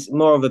 Because it's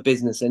more of a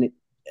business and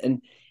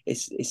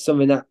it's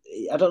something that,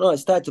 I don't know, it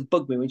started to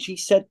bug me when she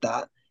said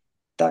that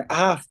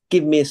half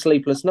gave me a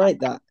sleepless night,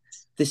 that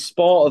this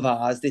sport of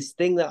ours, this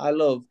thing that I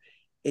love,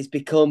 has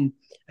become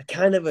a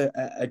kind of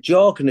a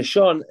joke and a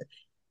show. And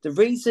the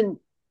reason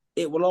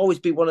it will always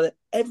be one of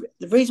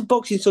the reason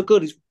boxing's so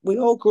good is we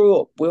all grew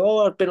up, we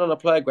all have been on a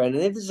playground,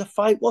 and if there's a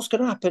fight, what's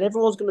going to happen?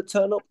 Everyone's going to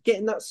turn up, get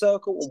in that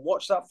circle, and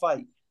watch that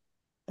fight,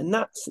 and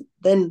that's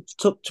then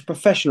took to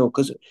professional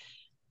because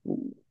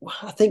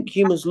I think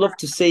humans love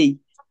to see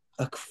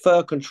a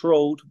fair,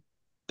 controlled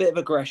bit of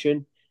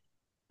aggression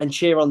and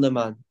cheer on the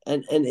man,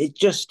 and it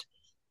just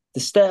the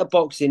state of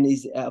boxing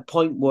is at a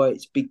point where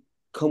it's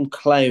become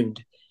clowned,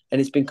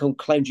 and it's become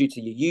clowned due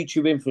to your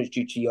YouTube influence,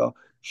 due to your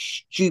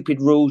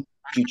stupid rules,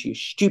 due to your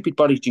stupid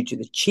bodies, due to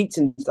the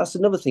cheating. That's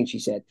another thing she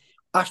said.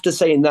 After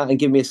saying that and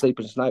giving me a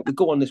sleepless night, we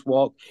go on this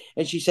walk,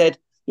 and she said,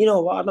 "You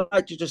know what? I'd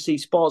like to just see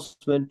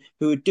sportsmen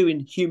who are doing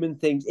human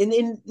things."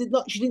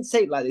 She didn't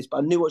say it like this, but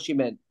I knew what she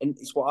meant, and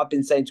it's what I've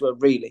been saying to her.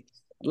 Really,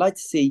 I'd like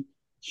to see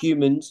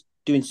humans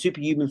doing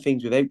superhuman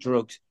things without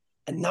drugs.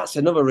 And that's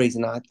another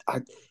reason I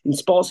in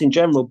sports in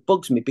general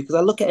bugs me because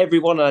I look at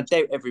everyone and I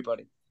doubt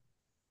everybody.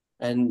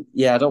 And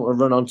yeah, I don't want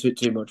to run onto it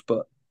too much,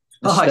 but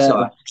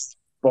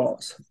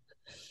sports.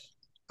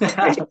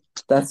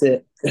 That's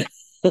it.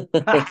 I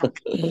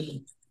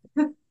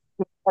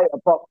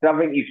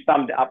think you've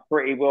summed it up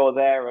pretty well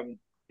there. And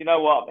you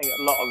know what? I think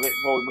a lot of it,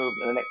 before we move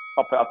to the next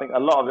topic, I think a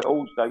lot of it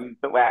also, you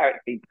talk about how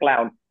it's been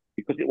clowned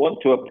because it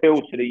wants to appeal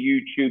to the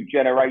YouTube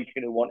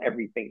generation who want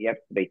everything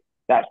yesterday.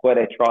 That's where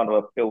they're trying to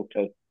appeal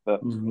to.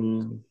 But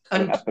and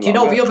do you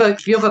know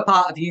the other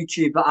part of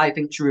YouTube that I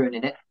think's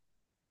ruining it?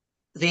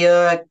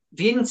 The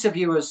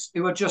interviewers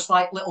who are just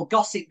like little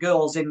gossip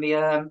girls in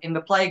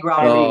the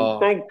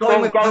playground,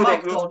 going with the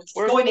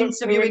microphone,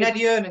 interviewing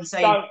Eddie Hearn and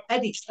saying,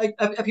 "Eddie,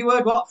 have you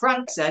heard what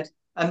Frank said?"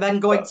 And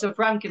then going to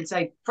Frank and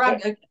saying,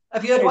 "Frank,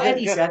 have you heard what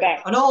Eddie said?"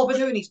 And all we're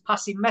doing is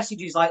passing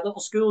messages like little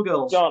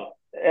schoolgirls. John,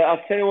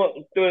 I'll tell you what's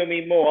doing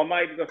me more.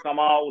 Maybe because I'm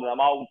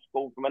old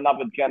school from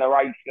another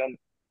generation.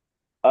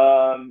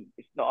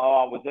 It's not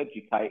how I was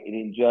educated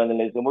in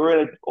journalism.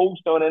 We're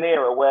also in an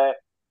era where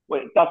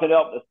it doesn't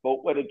help the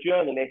sport, where the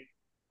journalists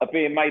are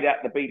being made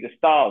out to be the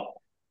stars.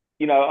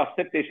 You know, I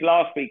said this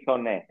last week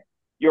on there.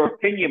 Your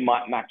opinion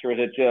might matter as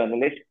a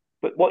journalist,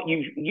 but what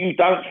you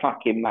don't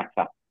fucking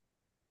matter.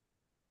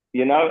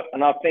 You know,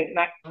 and I think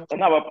that's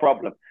another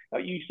problem.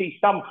 You see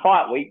some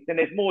fight weeks, and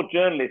there's more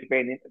journalists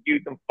being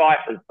interviewed than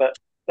fighters, but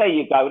there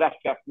you go. That's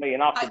just me,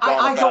 and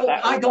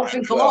I don't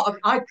think a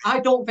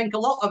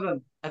lot of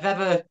them have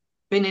ever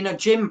been in a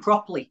gym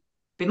properly.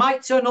 They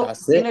might turn up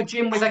in a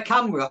gym with a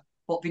camera,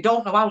 but they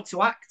don't know how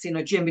to act in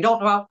a gym. They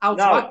don't know how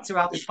to act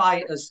around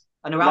fighters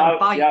and around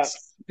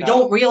fights. We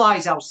don't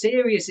realise how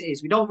serious it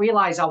is. We don't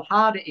realise how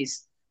hard it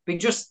is. We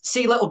just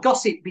see little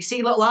gossip. We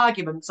see little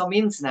arguments on the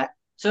internet.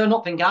 Turn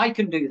up, think I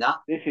can do that,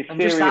 and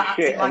just start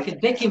acting like a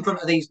dick in front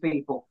of these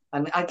people.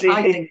 And I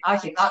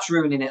think that's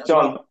ruining it as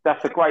John, well.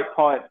 That's a great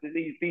point.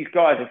 These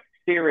guys are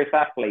serious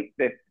athletes.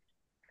 They're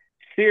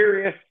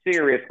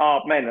serious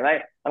hard men, and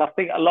I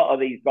think a lot of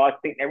these guys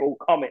think they're all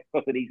comics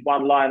because of these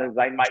one-liners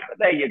they make. But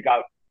there you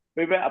go.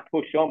 We better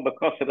push on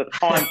because of the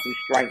time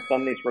constraints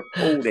on this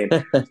recording.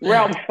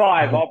 Round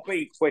 5, I'll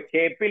be quick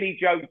here. Billy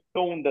Joe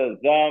Saunders.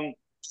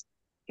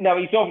 You know,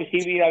 he's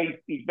obviously,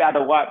 he's been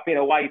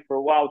away for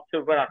a while.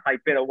 So when I say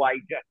been away,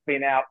 just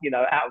been out,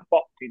 out of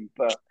boxing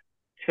for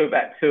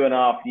about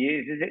 2.5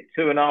 years. Is it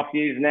 2.5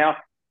 years now?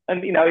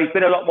 And, he's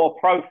been a lot more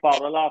profile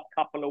the last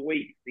couple of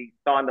weeks. He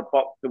signed a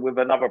boxer with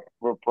another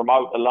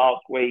promoter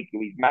last week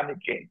who he's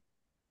managing.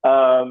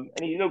 And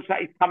he looks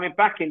like he's coming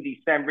back in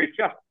December. It's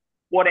just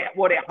what it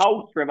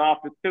holds for him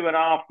after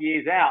 2.5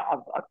 years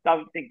out. I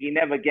don't think he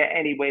never get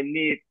anywhere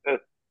near to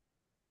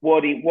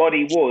what he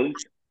was.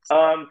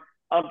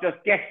 I'm just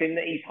guessing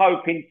that he's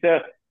hoping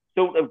to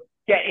sort of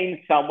get in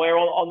somewhere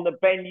on the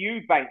Ben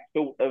Eubank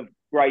sort of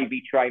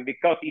gravy train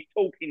because he's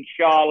talking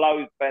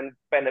Charlo's,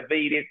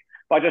 Benavides.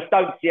 But I just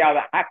don't see how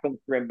that happens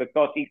for him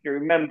because he's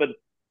remembered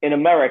in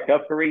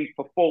America for his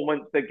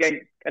performance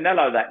against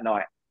Canelo that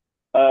night.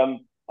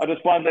 I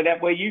just wonder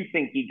where you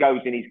think he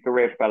goes in his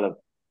career, fellas.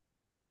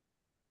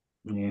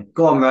 Yeah,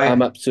 go on, Ray.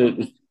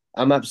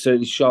 I'm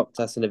absolutely shocked.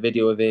 I seen a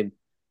video of him,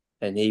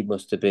 and he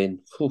must have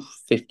been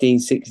 15,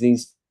 16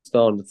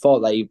 stone. The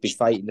thought that he'd be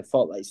fighting, the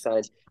thought that he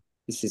signed.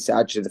 This is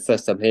actually the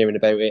first I'm hearing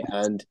about it,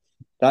 and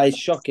that is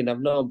shocking.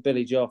 I've known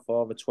Billy Joe for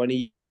over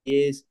 20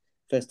 years.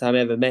 First time I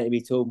ever met him,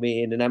 he told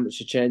me in an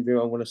amateur change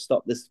room, "I'm going to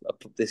stop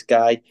this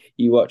guy.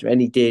 You watch him," and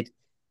he did.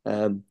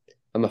 I'm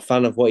a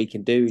fan of what he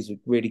can do. He's a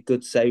really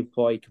good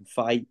southpaw. He can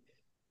fight.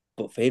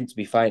 But for him to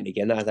be fighting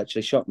again, that has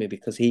actually shocked me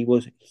because he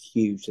was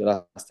huge the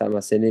last time I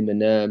seen him.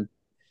 And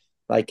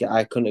I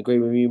couldn't agree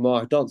with you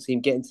more. I don't see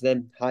him getting to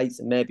them heights,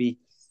 and maybe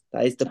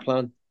that is the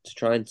plan to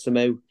try and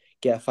somehow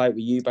get a fight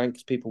with Eubank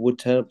because people would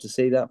turn up to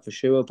see that for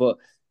sure. But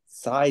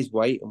size,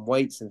 weight, and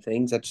weights and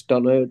things, I just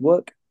don't know it'd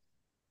work.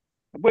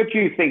 Where do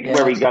you think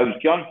where he goes,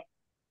 John?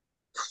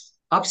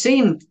 I've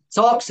seen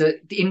talks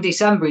that in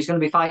December he's going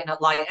to be fighting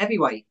at light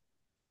heavyweight.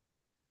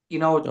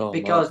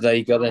 Because there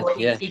you go then.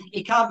 Yeah.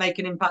 He can't make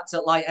an impact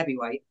at light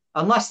heavyweight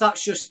unless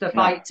that's just a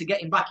fight to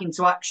get him back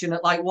into action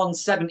at like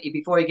 170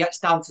 before he gets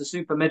down to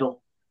super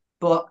middle.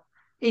 But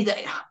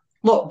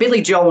look,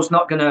 Billy Joe's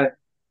not going to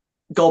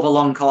go the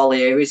long call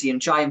here, is he?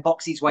 And try and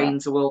box his way No.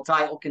 into world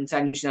title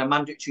contention, a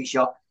mandatory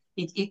shot.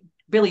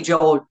 Billy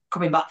Joe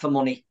coming back for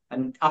money,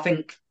 and I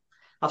think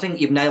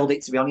you've nailed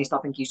it. To be honest, I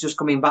think he's just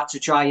coming back to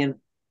try and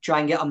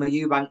get on the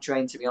Eubank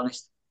train. To be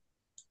honest.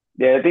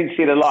 Yeah, I didn't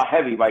see the light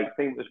heavyweight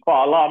thing. It was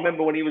quite a lot. I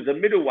remember when he was a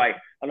middleweight,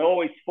 and I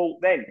always thought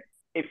then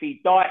if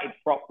he dieted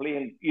properly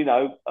and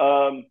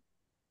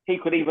he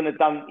could even have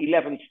done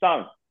 11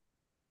 stone.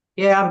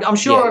 Yeah, I'm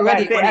sure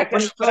already. But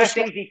that's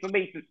easy for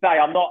me to say.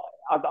 I'm not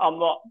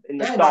in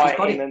the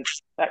dieting, and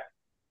that,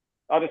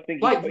 I just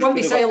think like when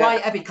we say a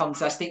light heavy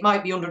contest, it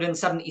might be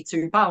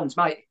 172 pounds,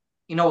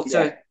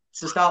 to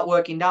start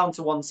working down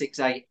to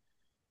 168.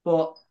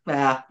 But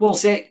we'll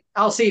see.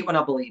 I'll see it when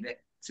I believe it.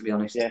 To be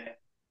honest. Yeah.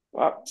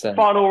 Well,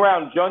 final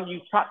round, John. You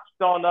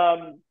touched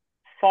on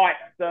fights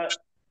that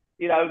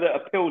that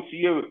appeal to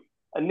you,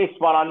 and this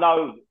one I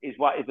know is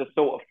a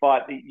sort of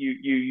fight that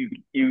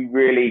you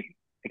really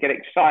get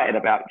excited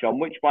about, John.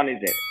 Which one is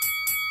it?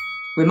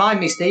 Remind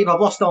me, Steve. I've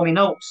lost all my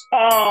notes.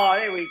 Oh,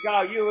 here we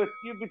go. You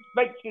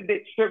mentioned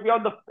it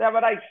on the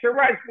other day.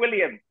 Shiraz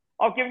Williams.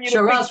 I've given you the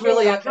Shiraz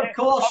Williams, of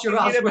course.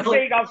 Shiraz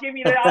Williams. I'll give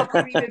you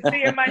the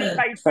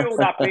Diamante build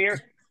up here.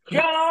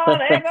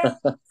 John Evans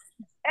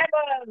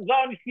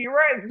on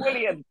Shiraz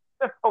Williams.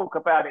 Let's talk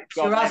about it,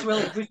 John. Shiraz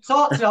Williams. We've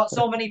talked about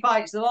so many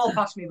fights; they'll all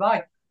pass me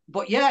by.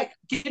 But yeah,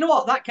 you know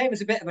what? That came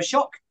as a bit of a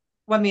shock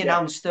when we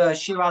announced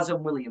Shiraz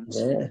and Williams.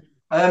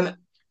 Yeah.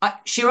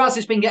 Shiraz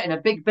has been getting a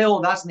big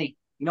build, hasn't he?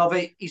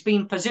 He's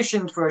been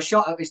positioned for a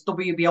shot at this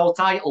WBO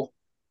title.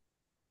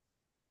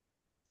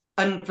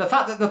 And the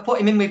fact that they're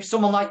putting him in with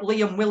someone like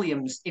Liam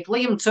Williams, if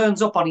Liam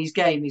turns up on his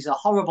game, he's a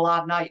horrible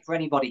hard night for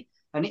anybody.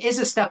 And it is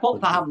a step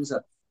up for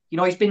Hamza. He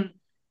had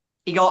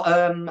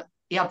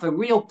the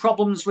real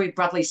problems with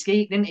Bradley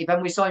Skeet, didn't he?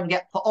 Then we saw him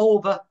get put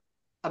over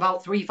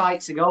about 3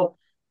 fights ago.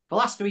 The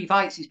last 3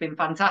 fights, he's been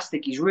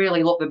fantastic. He's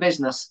really looked the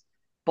business.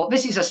 But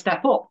this is a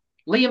step up.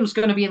 Liam's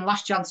going to be in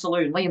Last Chance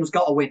Saloon. Liam's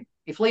got to win.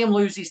 If Liam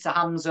loses to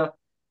Hamza,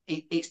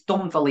 it's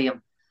done for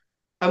Liam.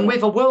 And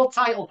with a world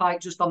title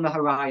fight just on the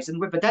horizon,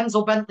 with the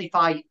Denzel Bentley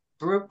fight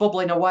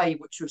bubbling away,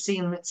 which we've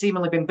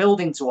seemingly been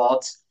building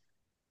towards,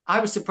 I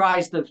was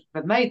surprised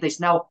they've made this.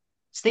 Now,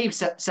 Steve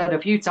said a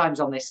few times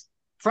on this,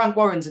 Frank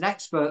Warren's an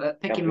expert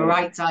at picking the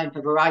right time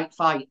for the right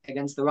fight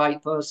against the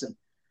right person.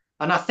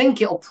 And I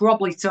think it'll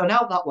probably turn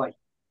out that way.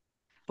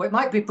 But it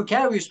might be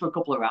precarious for a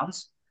couple of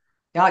rounds.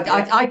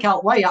 I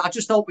can't wait. I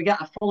just hope we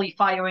get a fully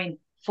firing,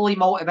 fully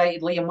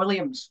motivated Liam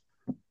Williams.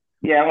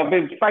 Yeah, I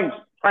mean,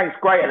 Frank's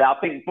great at that. I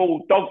think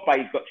Bull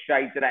Dogbay's got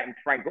shades of that in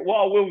Frank. But what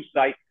I will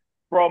say,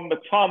 from the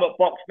time at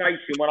Box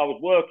Nation when I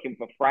was working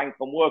for Frank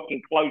and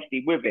working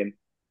closely with him,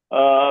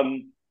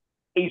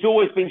 he's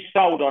always been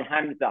sold on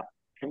Hamza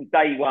from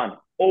day one.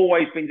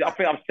 Always been. I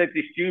think I've said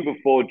this to you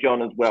before,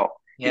 John, as well.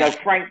 Yeah.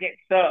 Frank gets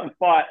certain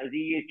fighters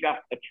he is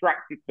just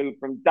attracted to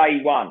from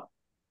day one.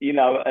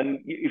 And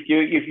if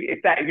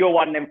you're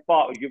one of them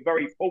fighters, you're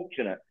very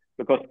fortunate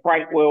because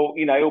Frank will,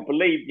 he'll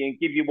believe you and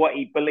give you what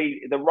he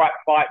believes, the right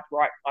fights,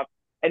 right time.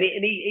 And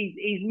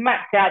he's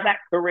mapped out that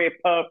career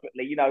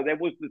perfectly. There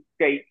was the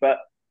Skeet, but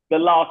the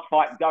last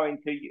fight going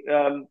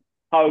to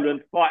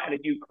Poland, fighting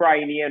a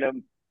Ukrainian,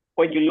 and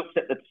when you looked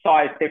at the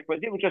size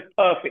difference, it was just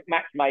perfect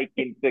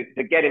matchmaking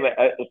to get him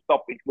a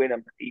stoppage win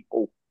and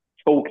people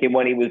talking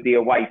when he was the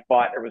away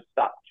fighter as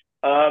such.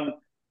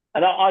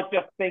 And I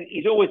just think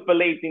he's always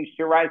believed in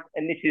Shiraz,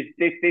 and this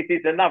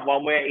is another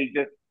one where he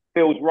just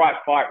feels right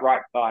fight,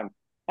 right time.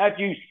 How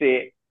do you see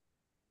it,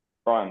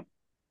 Brian?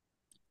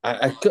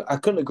 I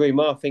couldn't agree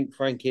more. I think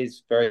Frank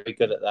is very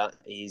good at that.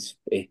 He's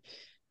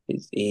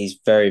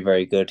very,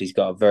 very good. He's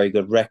got a very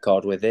good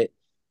record with it.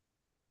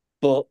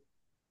 But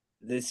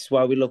this is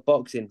why we love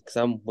boxing, because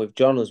I'm with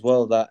John as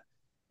well, that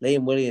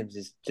Liam Williams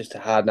is just a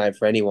hard night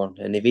for anyone.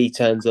 And if he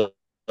turns up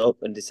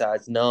and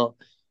decides, no,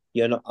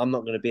 I'm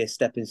not going to be a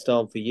stepping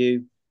stone for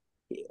you,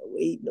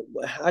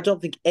 I don't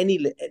think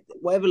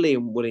whatever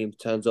Liam Williams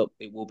turns up,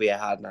 it will be a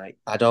hard night.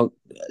 I don't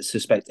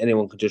suspect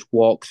anyone can just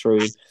walk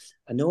through.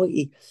 I know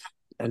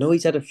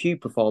he's had a few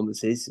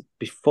performances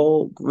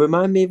before.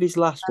 Remind me of his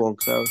last one,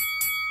 so.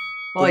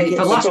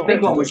 The last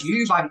big one was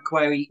Eubank,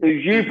 where he was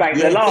Eubank.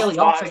 The last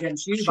fight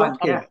against Eubank.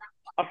 Yeah.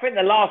 I think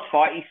the last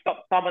fight he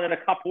stopped someone in a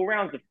couple of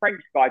rounds. The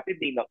French guy,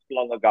 didn't he, not so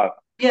long ago?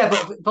 Yeah,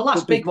 but the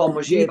last big one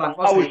was Eubank,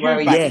 wasn't it? Where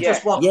he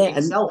just wasn't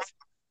himself.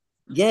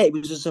 Yeah, it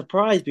was a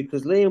surprise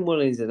because Liam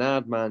Williams is an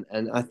hard man,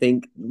 and I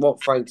think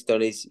what Frank's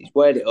done is he's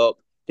weighed it up.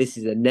 This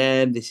is a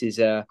name.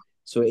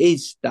 So it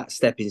is that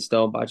stepping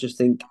stone. But I just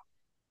think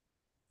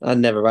I'd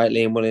never write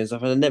Liam Williams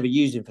off, and I'd never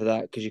use him for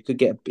that because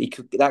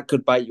that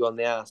could bite you on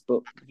the ass.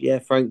 But yeah,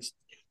 Frank's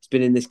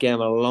been in this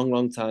game a long,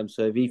 long time.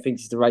 So if he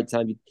thinks it's the right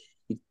time, you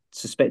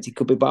suspect he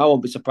could be. But I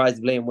won't be surprised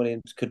if Liam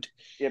Williams could,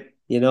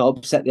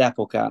 upset the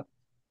apple cart.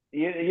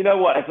 You know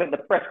what? I think the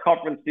press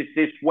conference is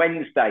this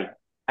Wednesday,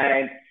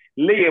 and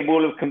Liam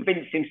will have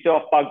convinced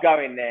himself by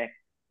going there.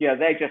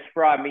 They're just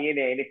throwing me in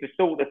here, and it's the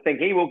sort of thing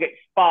he will get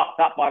sparked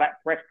up by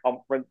that press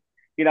conference.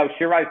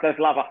 Shiraz does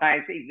love a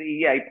hand.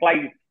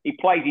 He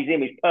plays his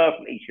image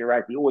perfectly.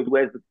 Shiraz, he always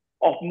wears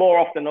more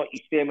often than not, you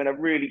see him in a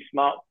really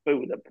smart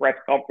suit at press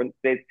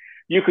conferences.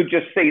 You could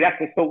just see that's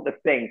the sort of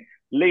thing.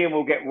 Liam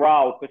will get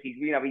riled because he's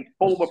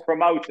former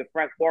promoter,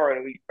 Frank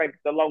Warren, who he's spent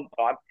a long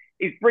time.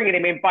 He's bringing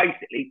him in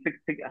basically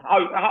to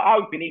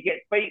hoping he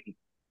gets beaten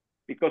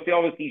because he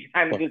obviously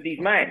handles his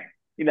man.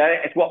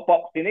 That's what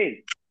boxing is.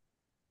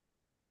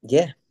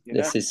 Yeah,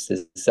 this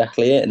is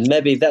exactly it. And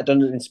maybe if that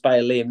doesn't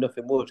inspire Liam,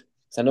 nothing would.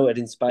 Because I know it'd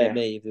inspire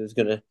me if he was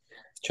going to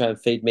try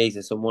and feed me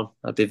to someone.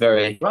 I'd be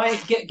very...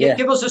 Right,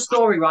 give us a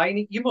story,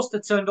 Ryan. You must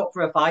have turned up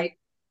for a fight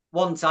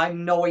one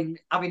time,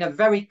 having a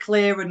very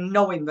clear and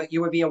knowing that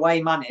you would be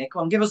away man here.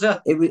 Come on, give us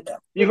a... You've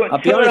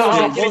got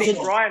 2.5 minutes,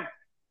 Ryan.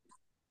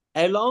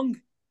 How long?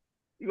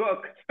 You've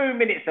got 2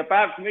 minutes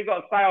about, and we've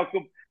got to say our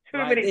good 2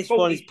 minutes, this 40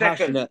 one is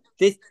seconds.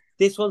 Passionate.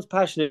 This one's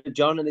passionate,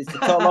 John, and it's the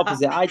total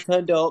opposite. I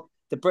turned up,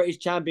 the British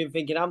champion,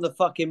 thinking I'm the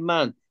fucking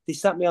man. They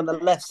sat me on the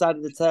left side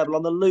of the table,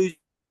 on the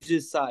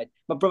loser's side.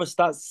 My brother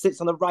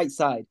sits on the right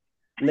side.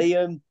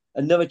 Liam,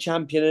 another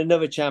champion.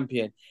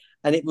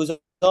 And it was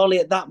only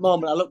at that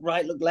moment I looked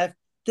right, looked left.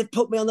 They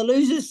put me on the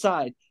loser's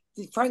side.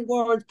 Frank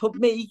Warren's put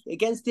me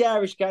against the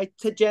Irish guy,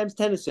 to James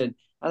Tennyson,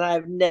 and I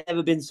have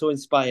never been so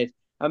inspired.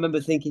 I remember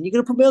thinking, you're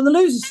going to put me on the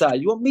loser's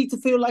side? You want me to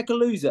feel like a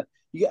loser?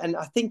 And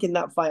I think in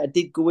that fight, I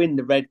did go in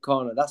the red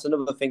corner. That's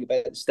another thing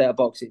about the state of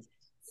boxing.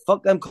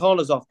 Fuck them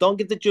corners off. Don't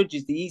give the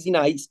judges the easy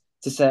nights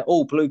to say,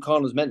 oh, blue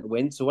corner's meant to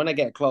win. So when I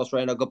get a close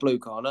round, I'll go blue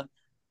corner.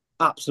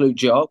 Absolute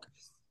joke.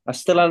 I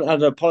still haven't had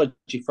an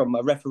apology from my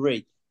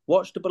referee.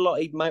 Watched the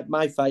Bellotti,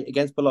 my fight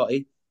against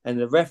Bellotti, and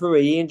the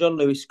referee, Ian John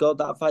Lewis, scored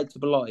that fight to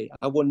Bellotti.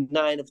 I won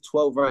 9 of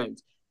 12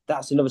 rounds.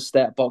 That's another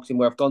state of boxing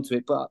where I've gone to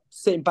it. But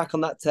sitting back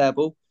on that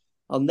table,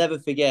 I'll never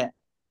forget.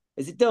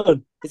 Is it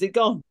done? Is it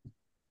gone?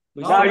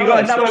 No, you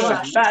got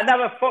another.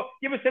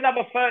 Give us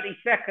another 30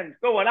 seconds.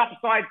 Go on,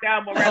 upside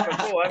down, wherever.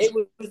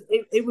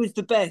 It was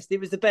the best.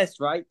 It was the best,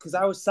 right? Because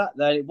I was sat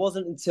there, and it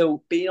wasn't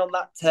until being on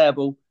that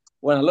table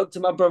when I looked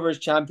at my brother as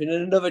champion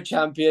and another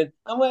champion,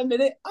 and wait a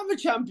minute, I'm a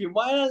champion.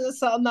 Why am I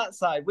sat on that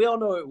side? We all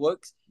know it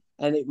works,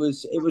 and it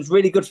was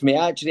really good for me. It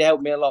actually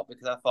helped me a lot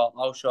because I thought,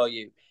 I'll show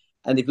you.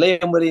 And if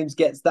Liam Williams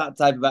gets that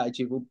type of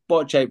attitude, we'll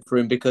watch out for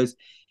him because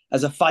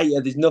as a fighter,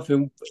 there's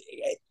nothing.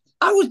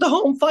 I was the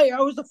home fighter.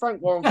 I was the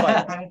Frank Warren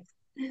fighter.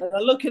 And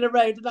I'm looking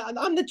around and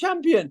I'm the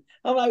champion.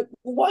 I'm like,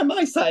 well, why am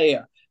I sat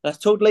here? And I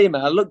told Liam,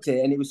 I looked at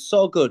it and it was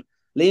so good.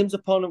 Liam's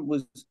opponent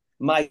was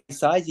my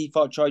size. He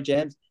fought Troy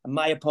James. And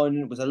my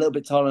opponent was a little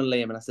bit taller than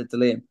Liam. And I said to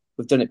Liam,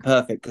 we've done it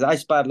perfect. Because I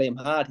sparred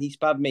Liam hard. He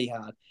sparred me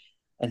hard.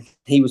 And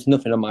he was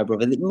nothing on my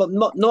brother.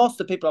 Most of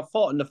the people I've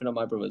fought are nothing on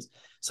my brothers.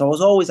 So I was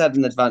always had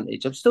an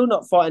advantage. I've still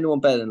not fought anyone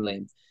better than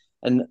Liam.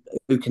 And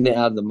who can hit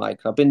out the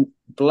mic. I've been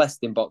blessed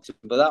in boxing.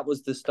 But that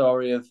was the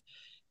story of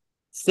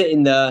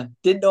sitting there,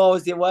 didn't know I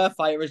was the aware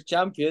fighter as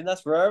champion.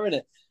 That's rare,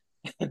 isn't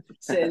it?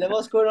 Sitting there,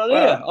 what's going on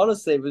here?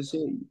 Honestly, it was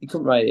you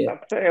couldn't write it. I'll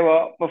tell you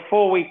what,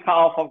 before we cut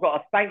off, I've got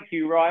to thank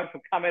you, Ryan,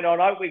 for coming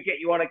on. I hope we get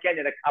you on again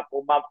in a couple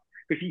of months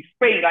because you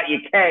speak like you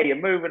care, you're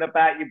moving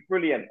about, you're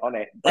brilliant on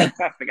it.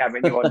 Fantastic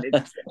having you on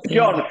this.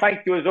 John, thank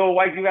you as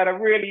always. You've had a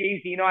really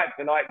easy night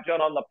tonight,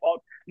 John, on the pod.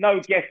 No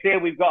guests here,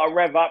 we've got to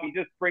rev up. You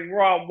just bring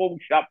Ryan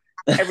Walsh up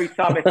every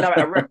time it's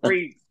a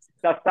referee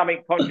does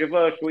something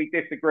controversial he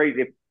disagrees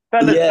with.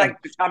 Fellas, thanks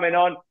for coming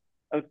on.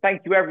 And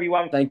thank you,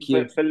 everyone,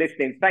 for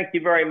listening. Thank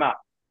you very much.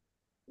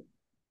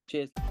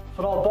 Cheers.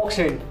 For all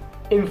boxing,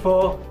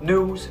 info,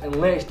 news, and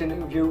latest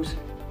interviews,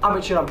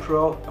 amateur and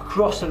pro,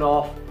 across the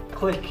north,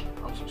 click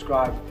and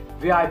subscribe.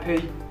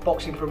 VIP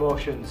Boxing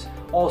Promotions.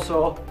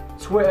 Also,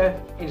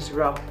 Twitter,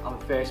 Instagram, and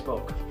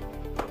Facebook.